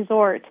high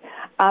resort,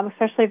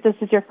 especially if this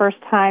is your first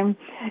time.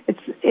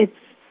 It's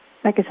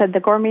like I said, the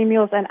gourmet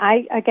meals, and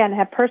I, again,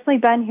 have personally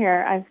been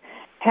here. I've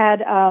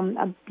had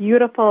a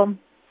beautiful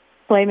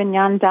filet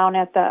mignon down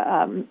at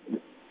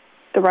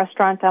the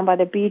restaurant down by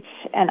the beach,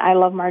 and I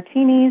love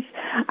martinis.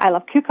 I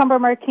love cucumber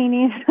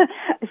martinis.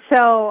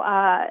 So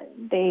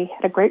they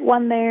had a great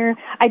one there.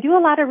 I do a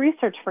lot of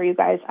research for you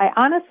guys. I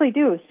honestly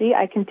do. See,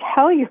 I can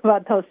tell you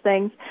about those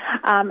things.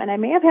 And I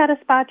may have had a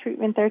spa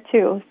treatment there,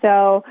 too.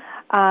 So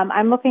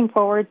I'm looking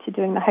forward to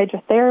doing the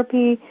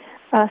hydrotherapy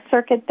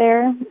circuit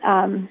there.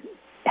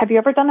 Have you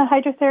ever done a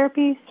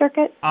hydrotherapy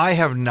circuit? I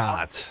have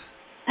not.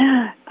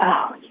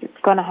 Oh, you're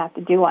going to have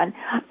to do one.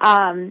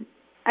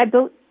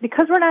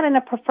 Because we're not in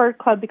a preferred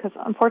club, because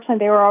unfortunately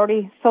they were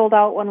already sold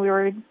out when we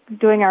were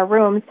doing our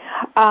rooms,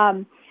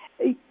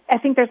 I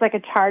think there's like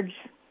a charge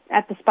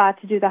at the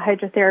spot to do the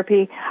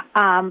hydrotherapy,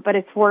 but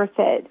it's worth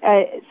it.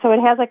 So it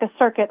has like a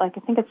circuit, like I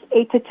think it's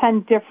 8 to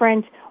 10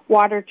 different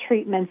water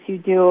treatments you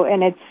do,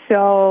 and it's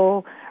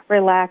so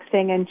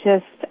relaxing, and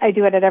I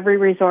do it at every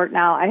resort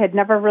now. I had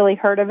never really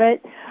heard of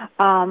it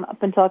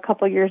up until a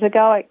couple of years ago.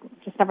 I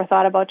just never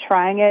thought about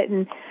trying it,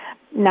 and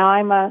now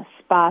I'm a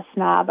spa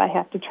snob. I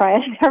have to try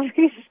it at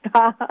every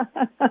spa.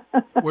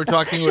 We're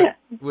talking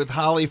with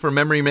Holly for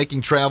Memory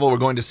Making Travel. We're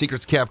going to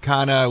Secrets Cap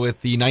Cana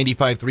with the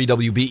 95.3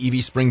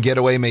 WBEV Spring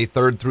Getaway, May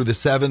 3rd through the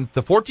 7th.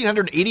 The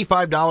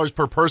 $1,485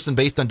 per person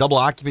based on double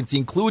occupancy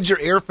includes your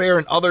airfare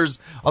and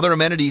other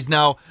amenities.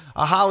 Now,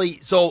 Holly,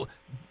 so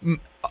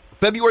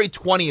February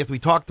 20th, we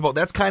talked about,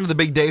 that's kind of the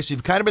big day. So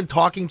you've kind of been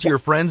talking to your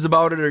friends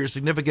about it, or your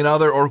significant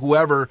other, or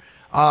whoever.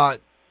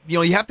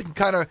 you have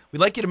to we'd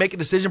like you to make a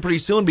decision pretty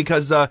soon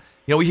because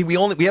we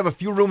have a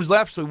few rooms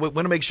left, so we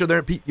want to make sure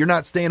you're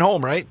not staying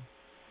home, right?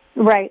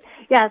 Right.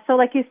 Yeah, so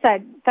like you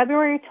said,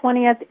 February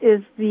 20th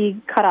is the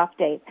cutoff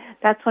date.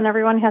 That's when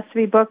everyone has to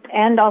be booked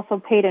and also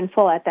paid in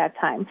full at that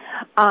time,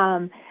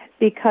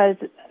 because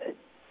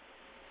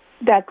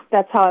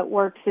that's how it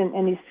works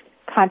in these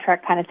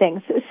contract kind of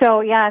things.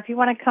 So, yeah, if you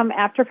want to come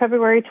after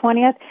February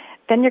 20th,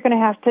 then you're going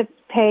to have to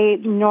pay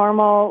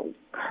normal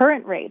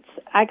current rates.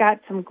 I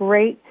got some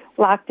great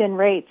locked-in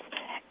rates.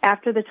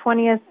 After the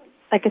 20th,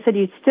 like I said,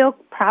 you still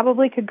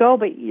probably could go,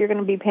 but you're going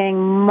to be paying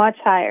much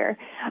higher.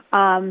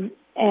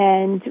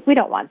 And we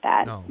don't want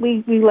that. No.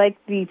 We like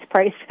these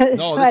prices.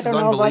 No, this is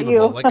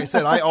unbelievable. Like I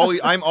said,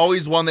 I'm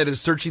always one that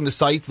is searching the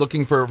sites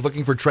looking for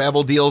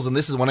travel deals. And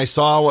this is when I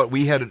saw what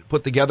we had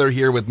put together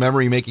here with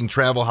Memory Making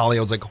Travel, Holly.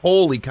 I was like,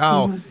 holy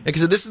cow!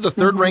 Because this is the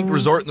third ranked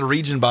resort in the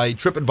region by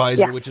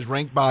TripAdvisor, which is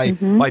ranked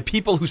by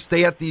people who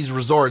stay at these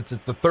resorts.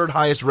 It's the third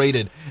highest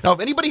rated. Now, if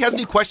anybody has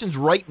any questions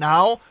right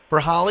now for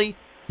Holly,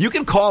 you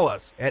can call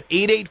us at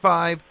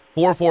 885-4446,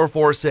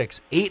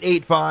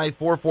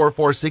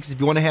 885-4446 if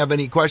you want to have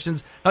any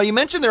questions. Now, you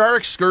mentioned there are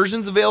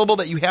excursions available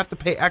that you have to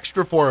pay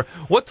extra for.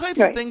 What types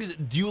of things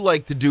do you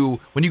like to do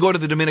when you go to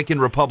the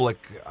Dominican Republic,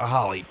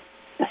 Holly?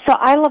 So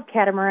I love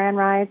catamaran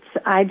rides.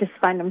 I just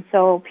find them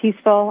so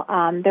peaceful.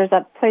 There's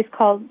a place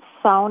called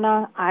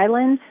Sauna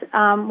Islands,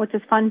 which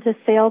is fun to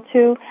sail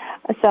to.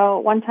 So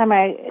one time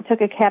I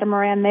took a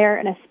catamaran there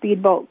and a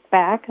speedboat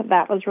back.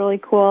 That was really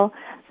cool.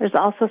 There's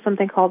also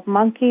something called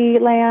Monkey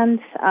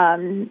Land.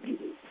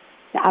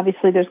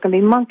 Obviously, there's going to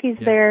be monkeys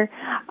there.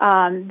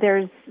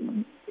 There's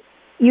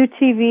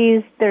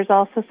UTVs. There's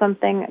also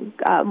something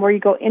where you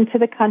go into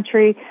the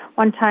country.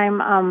 One time,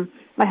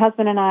 my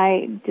husband and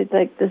I did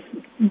this.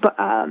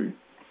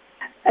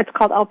 It's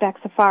called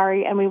Outback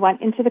Safari, and we went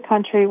into the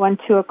country, went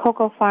to a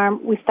cocoa farm.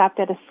 We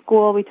stopped at a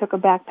school. We took a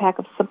backpack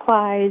of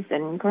supplies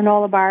and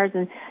granola bars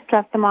and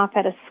dropped them off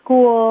at a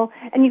school.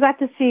 And you got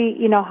to see,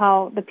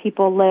 how the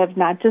people live,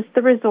 not just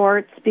the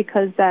resorts,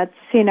 because that's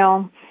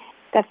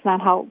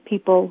not how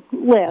people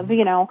live,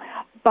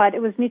 but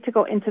it was neat to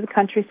go into the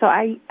country. So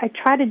I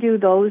try to do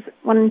those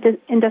when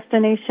in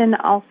destination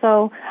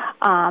also,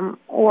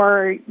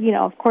 or,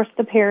 of course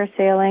the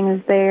parasailing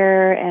is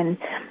there, and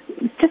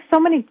just so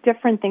many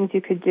different things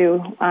you could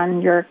do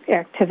on your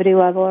activity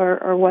level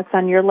or what's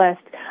on your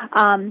list.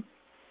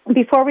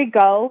 Before we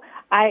go,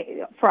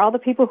 for all the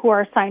people who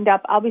are signed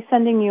up, I'll be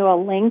sending you a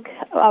link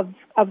of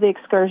the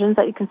excursions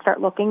that you can start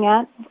looking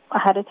at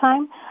ahead of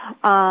time.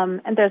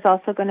 And there's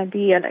also going to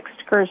be an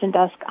excursion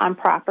desk on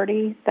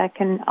property that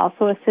can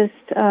also assist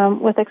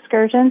with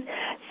excursions.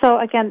 So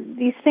again,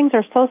 these things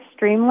are so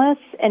streamless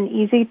and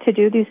easy to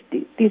do,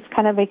 these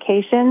kind of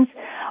vacations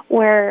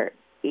where,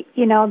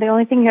 the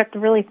only thing you have to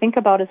really think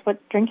about is what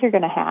drink you're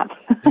going to have.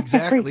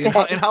 Exactly.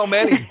 And how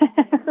many?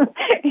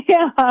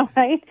 Yeah,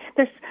 right.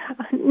 There's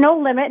no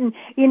limit. And,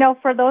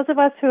 for those of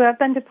us who have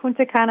been to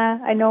Punta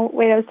Cana, I know,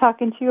 I was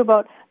talking to you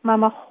about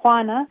Mama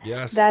Juana.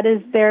 Yes. That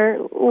is their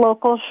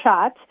local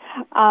shot.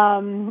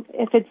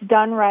 If it's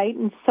done right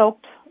and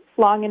soaked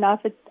long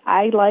enough,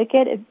 I like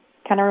it. It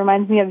kind of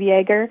reminds me of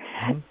Jaeger,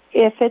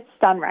 if it's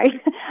done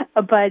right.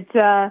 But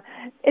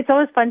it's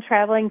always fun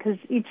traveling because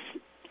each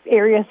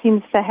area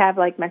seems to have,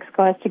 like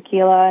Mexico has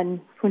tequila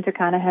and Punta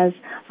Cana has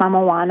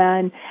Mama Juana,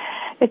 and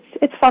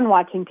it's fun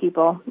watching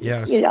people.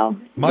 Yes.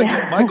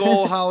 My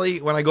goal,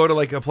 Holly, when I go to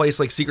like a place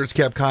like Secrets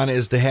Cap Cana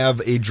is to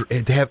have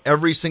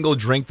every single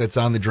drink that's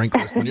on the drink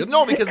list.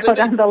 Because go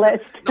down the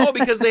list. No,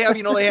 because they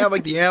have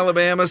like the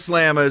Alabama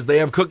Slammers. They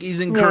have cookies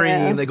and cream.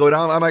 Yeah. They go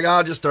down. I'm like,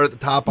 I'll just start at the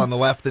top on the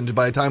left, and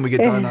by the time we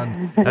get done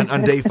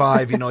on day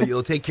 5,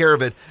 you'll take care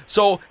of it.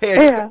 So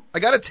hey, I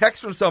got a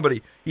text from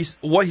somebody.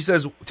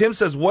 Tim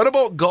says, what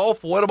about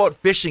golf? What about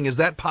fishing? Is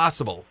that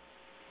possible?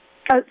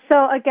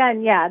 So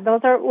again,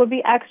 those would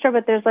be extra,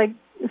 but there's like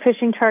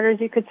fishing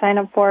charters you could sign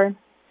up for.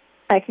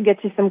 I could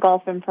get you some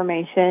golf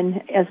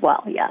information as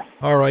well, yes.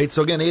 All right.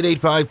 So again,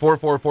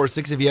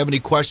 885-4446 if you have any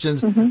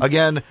questions.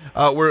 Again,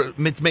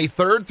 it's May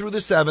 3rd through the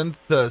 7th,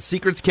 the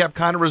Secrets Cap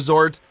Cana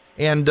Resort.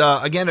 And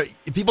again,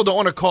 if people don't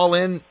want to call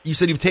in, you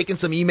said you've taken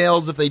some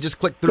emails. If they just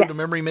click through to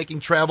Memory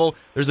Making Travel,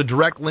 there's a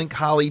direct link,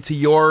 Holly, to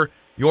your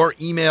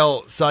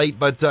email site.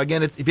 But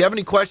again, if you have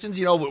any questions,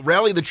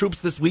 rally the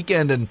troops this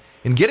weekend and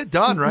get it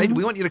done, right?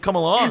 We want you to come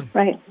along.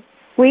 Right.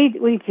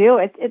 We do.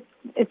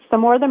 It's the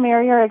more the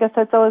merrier. I guess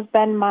that's always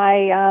been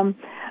my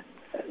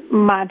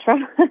mantra,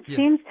 it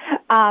seems.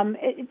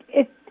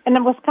 And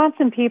the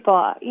Wisconsin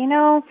people,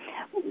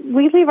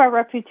 we leave our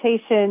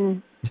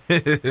reputation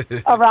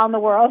around the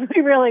world.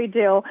 We really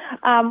do.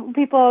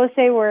 People always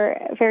say we're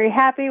very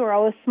happy. We're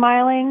always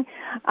smiling.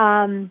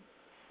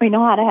 We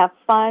know how to have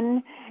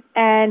fun.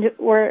 And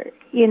we're,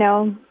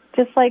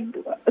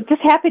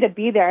 just happy to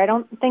be there. I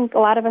don't think a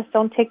lot of us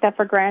don't take that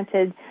for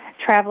granted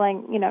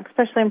traveling,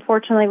 especially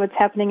unfortunately what's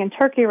happening in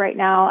Turkey right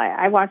now.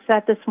 I watched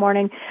that this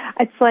morning.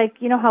 It's like,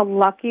 how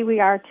lucky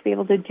we are to be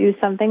able to do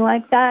something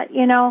like that.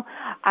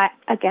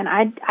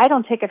 I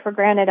don't take it for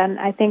granted. And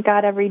I thank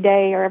God every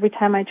day or every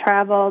time I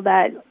travel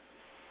that,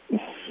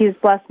 he's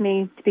blessed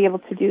me to be able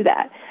to do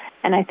that.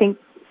 And I think,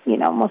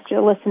 most of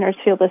your listeners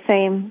feel the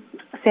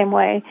same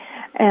way.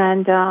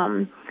 And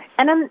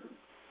then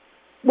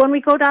when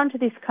we go down to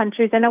these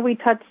countries, I know we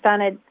touched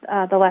on it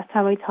the last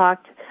time we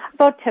talked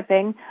about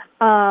tipping.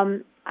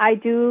 I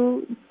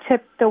do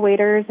tip the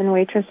waiters and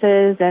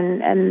waitresses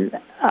and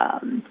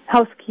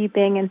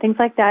housekeeping and things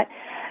like that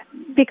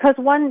because,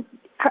 one,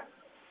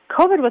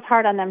 COVID was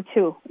hard on them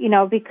too,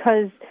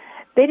 because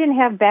they didn't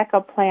have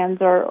backup plans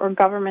or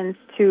governments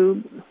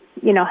to,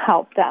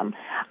 help them.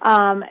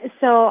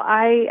 So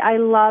I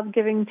love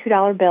giving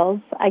 $2 bills.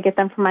 I get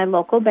them from my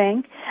local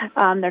bank.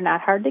 They're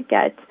not hard to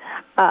get.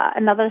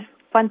 Another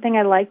fun thing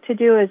I like to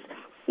do is,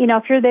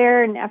 if you're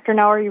there and after an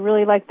hour you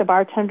really like the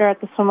bartender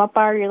at the swim-up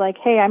bar, you're like,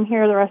 hey, I'm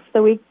here the rest of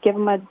the week, give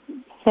him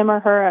or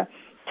her a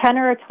 10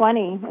 or a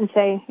 20 and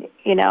say,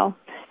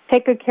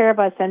 take good care of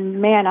us.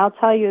 And, man, I'll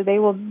tell you, they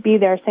will be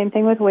there. Same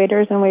thing with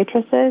waiters and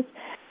waitresses.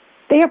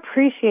 They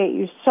appreciate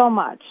you so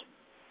much.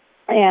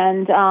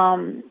 And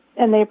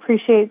they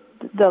appreciate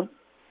the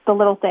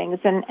little things.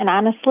 And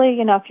honestly,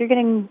 if you're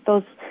getting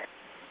those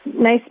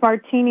nice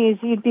martinis,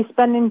 you'd be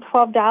spending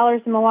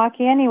 $12 in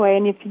Milwaukee anyway,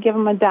 and if you give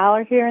them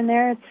 $1 here and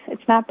there,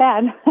 it's not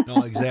bad.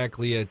 No,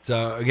 exactly.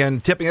 Again,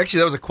 tipping. Actually,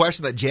 that was a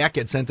question that Jack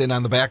had sent in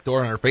on the back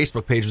door on our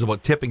Facebook page was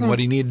about tipping and what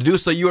he needed to do.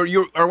 So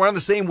you are on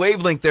the same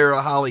wavelength there,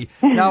 Holly.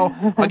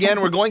 Now,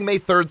 again, we're going May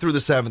 3rd through the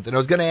 7th, and I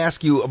was going to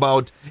ask you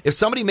about if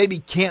somebody maybe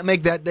can't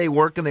make that day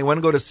work and they want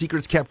to go to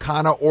Secrets Cap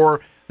Cana,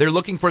 or they're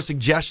looking for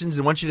suggestions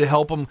and want you to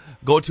help them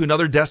go to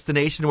another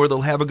destination where they'll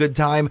have a good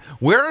time.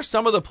 Where are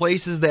some of the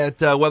places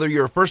that, whether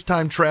you're a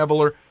first-time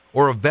traveler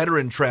or a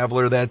veteran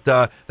traveler,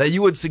 that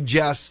you would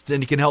suggest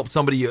and you can help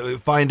somebody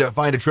find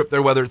a trip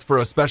there, whether it's for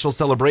a special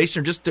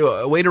celebration or just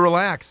a way to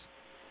relax?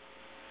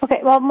 Okay,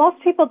 well,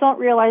 most people don't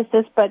realize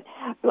this, but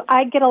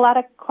I get a lot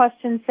of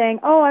questions saying,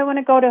 oh, I want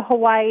to go to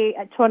Hawaii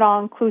to an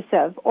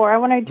all-inclusive, or I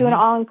want to do an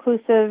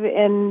all-inclusive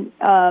in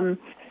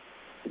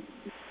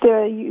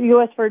the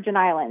U.S. Virgin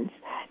Islands.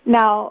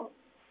 Now,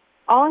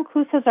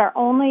 all-inclusives are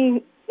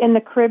only in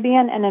the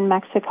Caribbean and in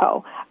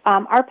Mexico.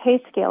 Our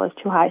pay scale is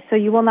too high, so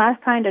you will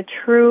not find a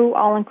true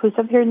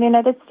all-inclusive here in the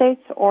United States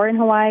or in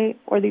Hawaii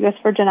or the U.S.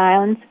 Virgin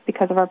Islands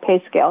because of our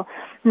pay scale,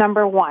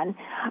 number one.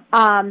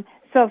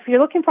 So if you're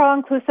looking for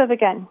all-inclusive,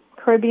 again,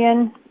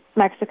 Caribbean,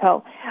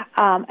 Mexico.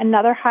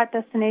 Another hot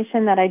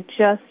destination that I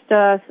just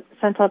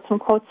sent out some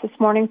quotes this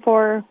morning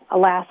for,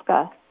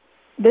 Alaska.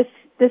 This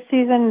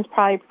season is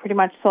probably pretty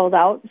much sold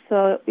out,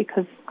 so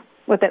because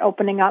with it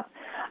opening up,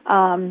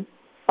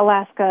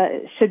 Alaska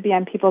should be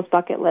on people's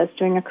bucket list.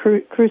 Doing a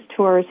cruise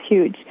tour is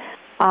huge.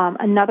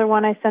 Another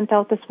one I sent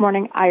out this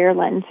morning,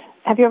 Ireland.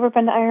 Have you ever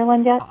been to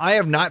Ireland yet? I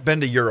have not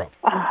been to Europe.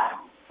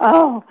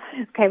 Oh,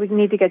 okay, we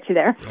need to get you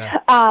there. Yeah.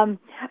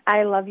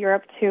 I love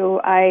Europe, too.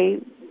 I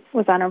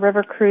was on a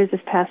river cruise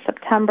this past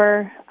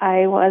September.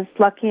 I was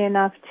lucky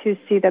enough to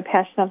see the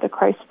Passion of the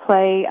Christ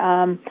play,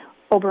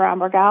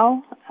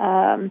 Oberammergau.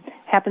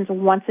 Happens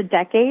once a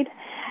decade,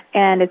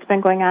 and it's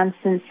been going on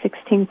since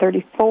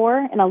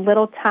 1634 in a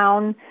little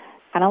town,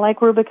 kind of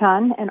like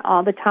Rubicon, and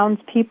all the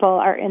townspeople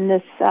are in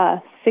this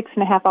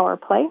 6.5-hour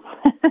play.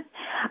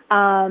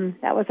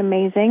 That was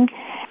amazing.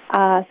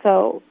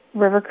 So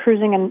river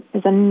cruising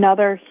is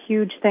another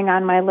huge thing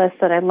on my list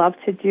that I love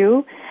to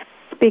do.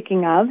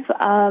 Speaking of,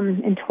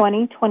 in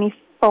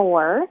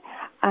 2024,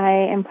 I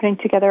am putting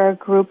together a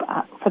group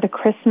for the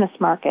Christmas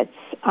markets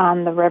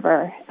on the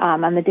river,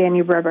 on the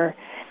Danube River.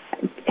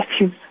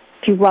 If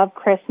you love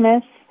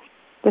Christmas,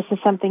 this is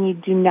something you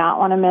do not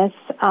want to miss.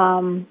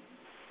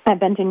 I've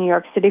been to New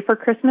York City for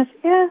Christmas.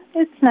 Yeah,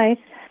 it's nice.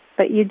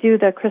 But you do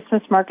the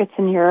Christmas markets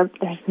in Europe,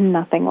 there's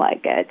nothing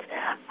like it.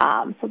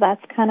 So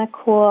that's kind of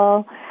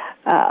cool.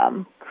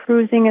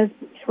 Cruising has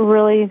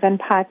really been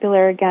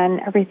popular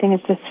again. Everything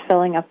is just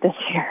filling up this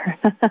year.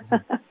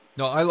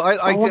 No,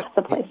 I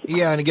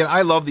yeah, and again,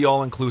 I love the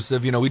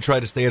all-inclusive. You know, we try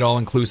to stay at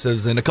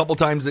all-inclusives, and a couple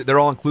times they're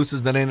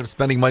all-inclusives, then I end up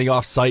spending money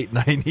off-site, and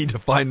I need to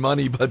find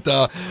money. But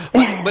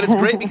it's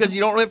great because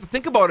you don't really have to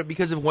think about it,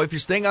 because if you're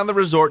staying on the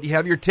resort, you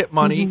have your tip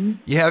money.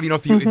 Mm-hmm. You have,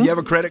 if you have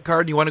a credit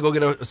card and you want to go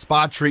get a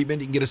spa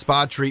treatment, you can get a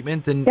spa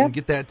treatment and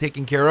get that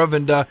taken care of,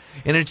 and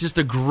it's just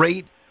a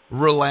great,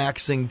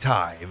 relaxing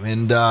time.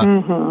 And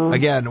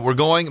again, we're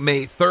going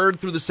May 3rd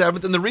through the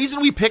 7th, and the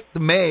reason we picked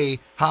May,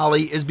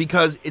 Holly, is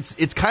because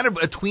it's kind of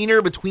a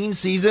tweener between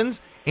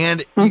seasons,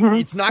 and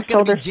it's not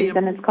going to be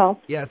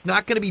it's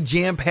not going to be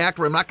jam packed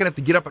where I'm not going to have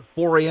to get up at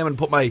 4 a.m. and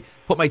put my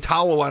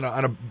towel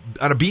on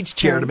a beach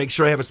chair to make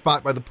sure I have a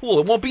spot by the pool.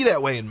 It won't be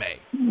that way in May.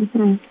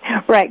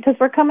 Right, because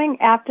we're coming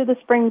after the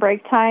spring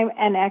break time,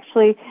 and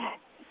actually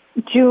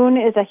June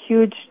is a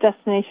huge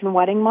destination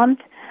wedding month.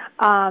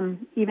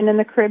 Even in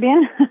the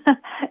Caribbean.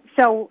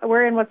 So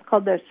we're in what's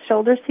called the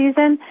shoulder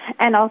season,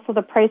 and also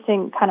the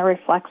pricing kind of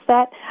reflects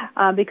that,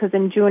 because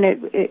in June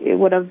it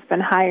would have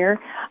been higher.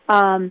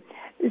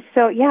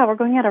 So yeah, we're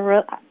going at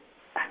a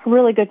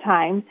really good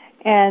time,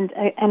 and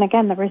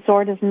again, the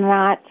resort is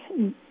not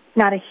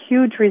a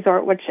huge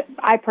resort, which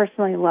I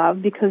personally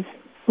love, because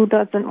who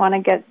doesn't want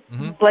to get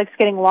likes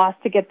getting lost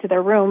to get to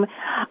their room?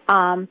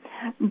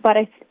 But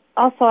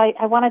also,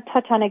 I want to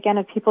touch on again,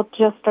 if people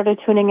just started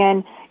tuning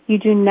in, you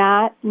do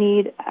not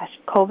need a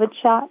COVID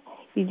shot.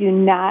 You do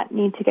not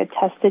need to get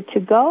tested to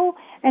go,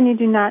 and you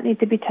do not need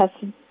to be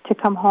tested to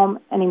come home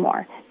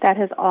anymore. That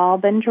has all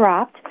been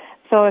dropped.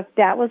 So if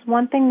that was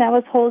one thing that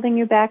was holding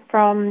you back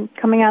from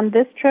coming on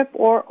this trip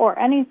or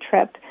any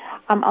trip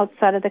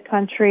outside of the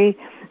country,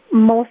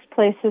 most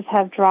places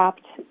have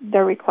dropped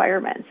their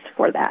requirements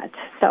for that.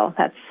 So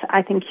that's,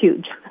 I think,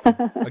 huge.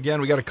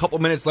 Again, we got a couple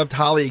minutes left,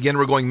 Holly. Again,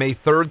 we're going May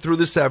 3rd through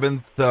the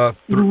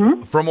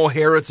 7th. From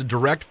O'Hare, it's a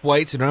direct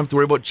flight, so you don't have to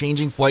worry about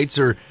changing flights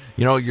or,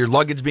 your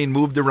luggage being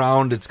moved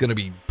around. It's going to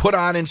be put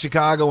on in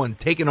Chicago and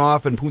taken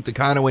off in Punta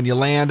Cana when you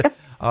land.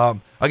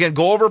 Again,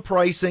 go over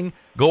pricing,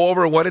 go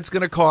over what it's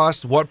going to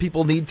cost, what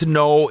people need to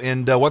know,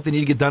 and what they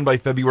need to get done by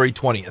February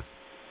 20th.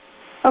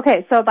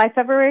 Okay, so by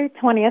February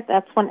 20th,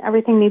 that's when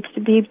everything needs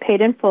to be paid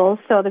in full.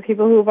 So the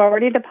people who have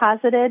already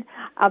deposited,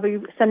 I'll be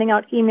sending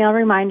out email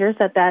reminders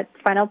that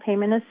final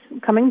payment is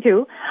coming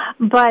due.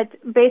 But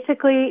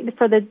basically,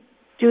 for the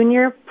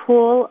junior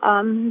pool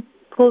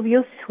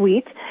view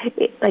suite,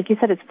 like you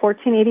said, it's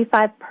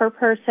 $1,485 per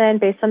person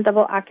based on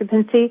double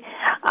occupancy.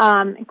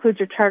 Includes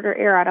your charter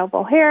air out of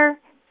O'Hare,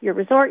 your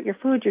resort, your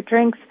food, your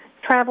drinks,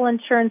 travel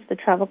insurance, the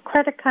travel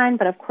credit kind.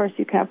 But of course,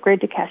 you can upgrade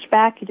to cash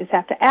back. You just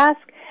have to ask.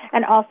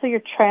 And also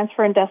your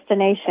transfer and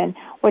destination,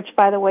 which,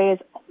 by the way, is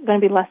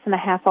going to be less than a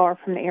half hour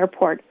from the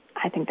airport.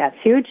 I think that's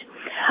huge.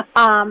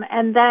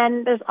 And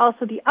then there's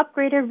also the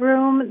upgraded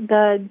room,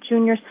 the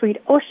Junior Suite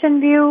Ocean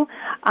View.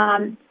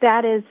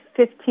 That is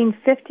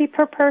 $1,550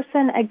 per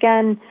person,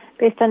 again,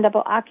 based on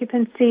double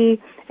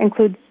occupancy.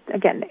 Includes,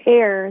 again, the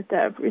air,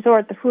 the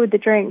resort, the food, the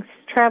drinks,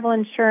 travel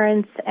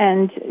insurance,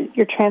 and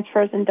your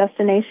transfers and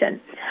destination.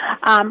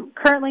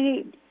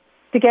 Currently,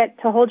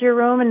 to hold your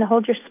room and to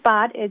hold your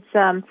spot, it's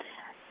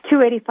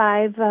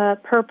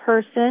 $285 per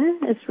person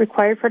is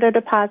required for the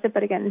deposit,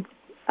 but again,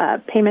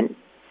 payment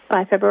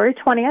by February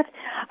 20th.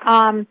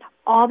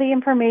 All the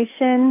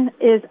information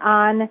is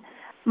on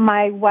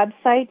my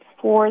website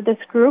for this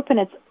group, and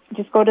it's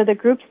just go to the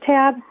groups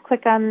tab,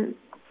 click on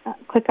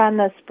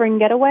the spring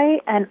getaway,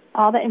 and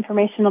all the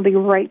information will be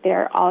right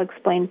there. I'll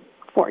explain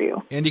for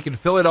you. And you can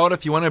fill it out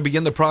if you want to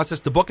begin the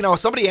process to book. Now,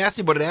 somebody asked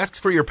me, but it asks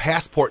for your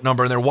passport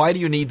number in there. Why do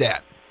you need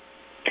that?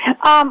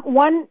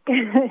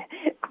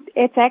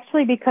 It's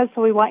actually because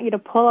we want you to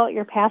pull out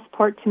your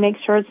passport to make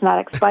sure it's not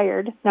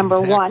expired, number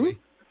one.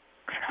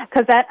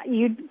 Because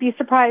you'd be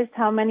surprised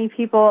how many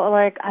people are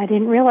like, I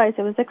didn't realize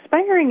it was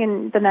expiring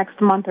in the next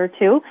month or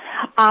two.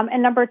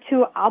 And number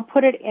two, I'll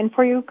put it in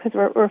for you because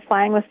we're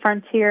flying with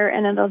Frontier,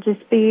 and it'll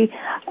just be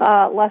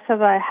less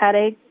of a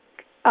headache.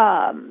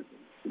 I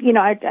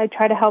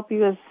try to help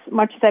you as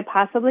much as I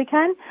possibly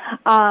can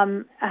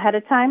ahead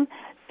of time,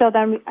 so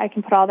then I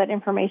can put all that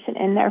information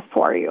in there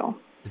for you.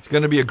 It's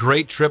going to be a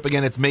great trip.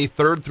 Again, it's May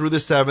 3rd through the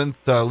 7th.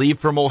 Leave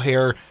from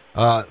O'Hare.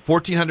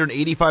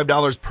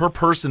 $1,485 per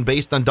person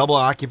based on double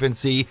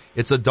occupancy.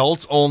 It's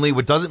adults only,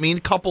 which doesn't mean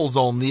couples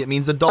only. It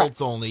means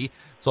adults only.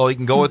 So you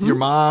can go with your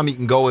mom. You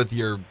can go with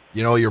your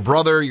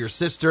brother, your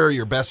sister,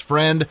 your best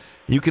friend.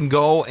 You can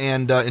go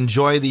and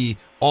enjoy the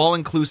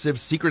all-inclusive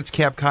Secrets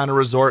Cap Cana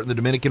Resort in the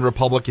Dominican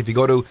Republic. If you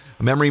go to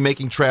Memory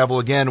Making Travel,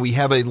 again, we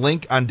have a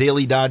link on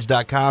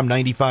dailydodge.com,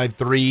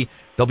 95.3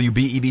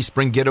 WBEV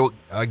Spring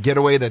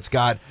Getaway that's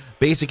got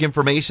basic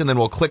information. Then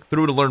we'll click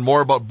through to learn more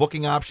about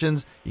booking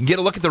options. You can get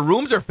a look at the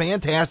rooms. Are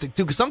fantastic,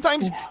 too, because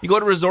sometimes you go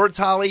to resorts,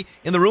 Holly,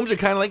 and the rooms are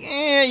kind of like,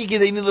 they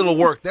need a little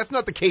work. That's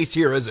not the case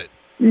here, is it?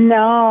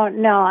 No.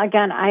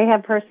 Again, I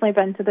have personally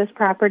been to this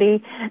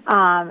property,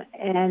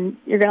 and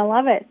you're going to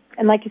love it.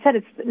 And like you said,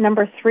 it's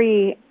number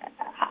 3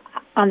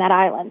 on that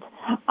island,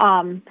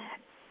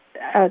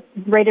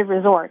 rated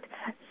resort.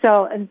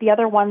 So the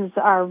other ones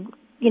are,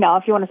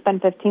 if you want to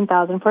spend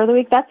 $15,000 for the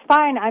week, that's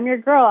fine. I'm your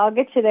girl. I'll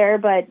get you there.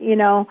 But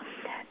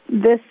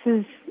this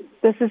is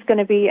going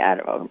to be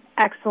an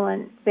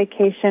excellent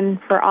vacation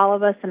for all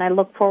of us, and I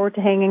look forward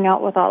to hanging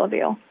out with all of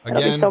you.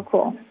 It'll be so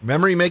cool.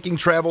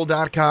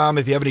 MemoryMakingTravel.com.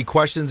 If you have any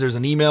questions, there's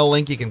an email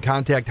link. You can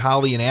contact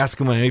Holly and ask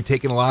them. I know you've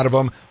taken a lot of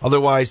them.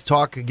 Otherwise,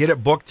 get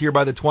it booked here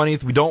by the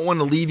 20th. We don't want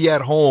to leave you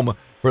at home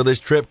for this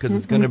trip because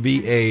it's going to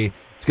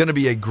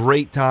be a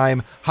great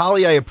time.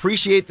 Holly, I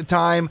appreciate the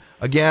time.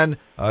 Again,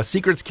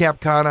 Secrets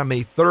Cap Cana,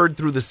 May 3rd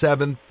through the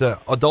 7th.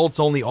 Adults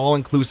only,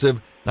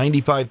 all-inclusive,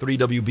 95.3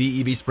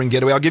 WBEV Spring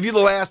Getaway. I'll give you the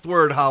last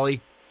word, Holly.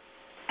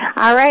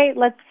 All right.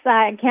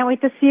 Can't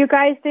wait to see you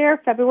guys there.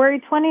 February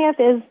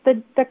 20th is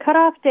the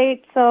cutoff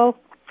date, so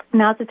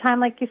now's the time,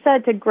 like you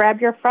said, to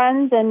grab your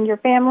friends and your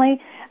family,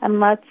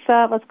 and let's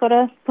go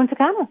to Punta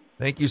Cana.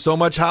 Thank you so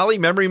much, Holly.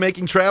 Memory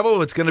Making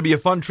Travel. It's going to be a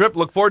fun trip.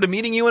 Look forward to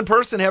meeting you in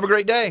person. Have a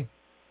great day.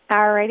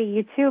 All righty.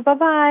 You too.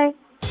 Bye-bye.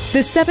 The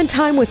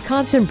 7-time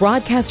Wisconsin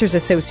Broadcasters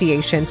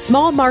Association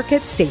Small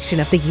Market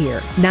Station of the Year.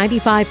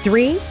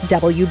 95.3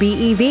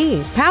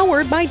 WBEV.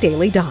 Powered by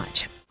Daily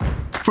Dodge.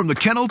 From the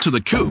kennel to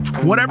the coop,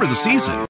 whatever the season,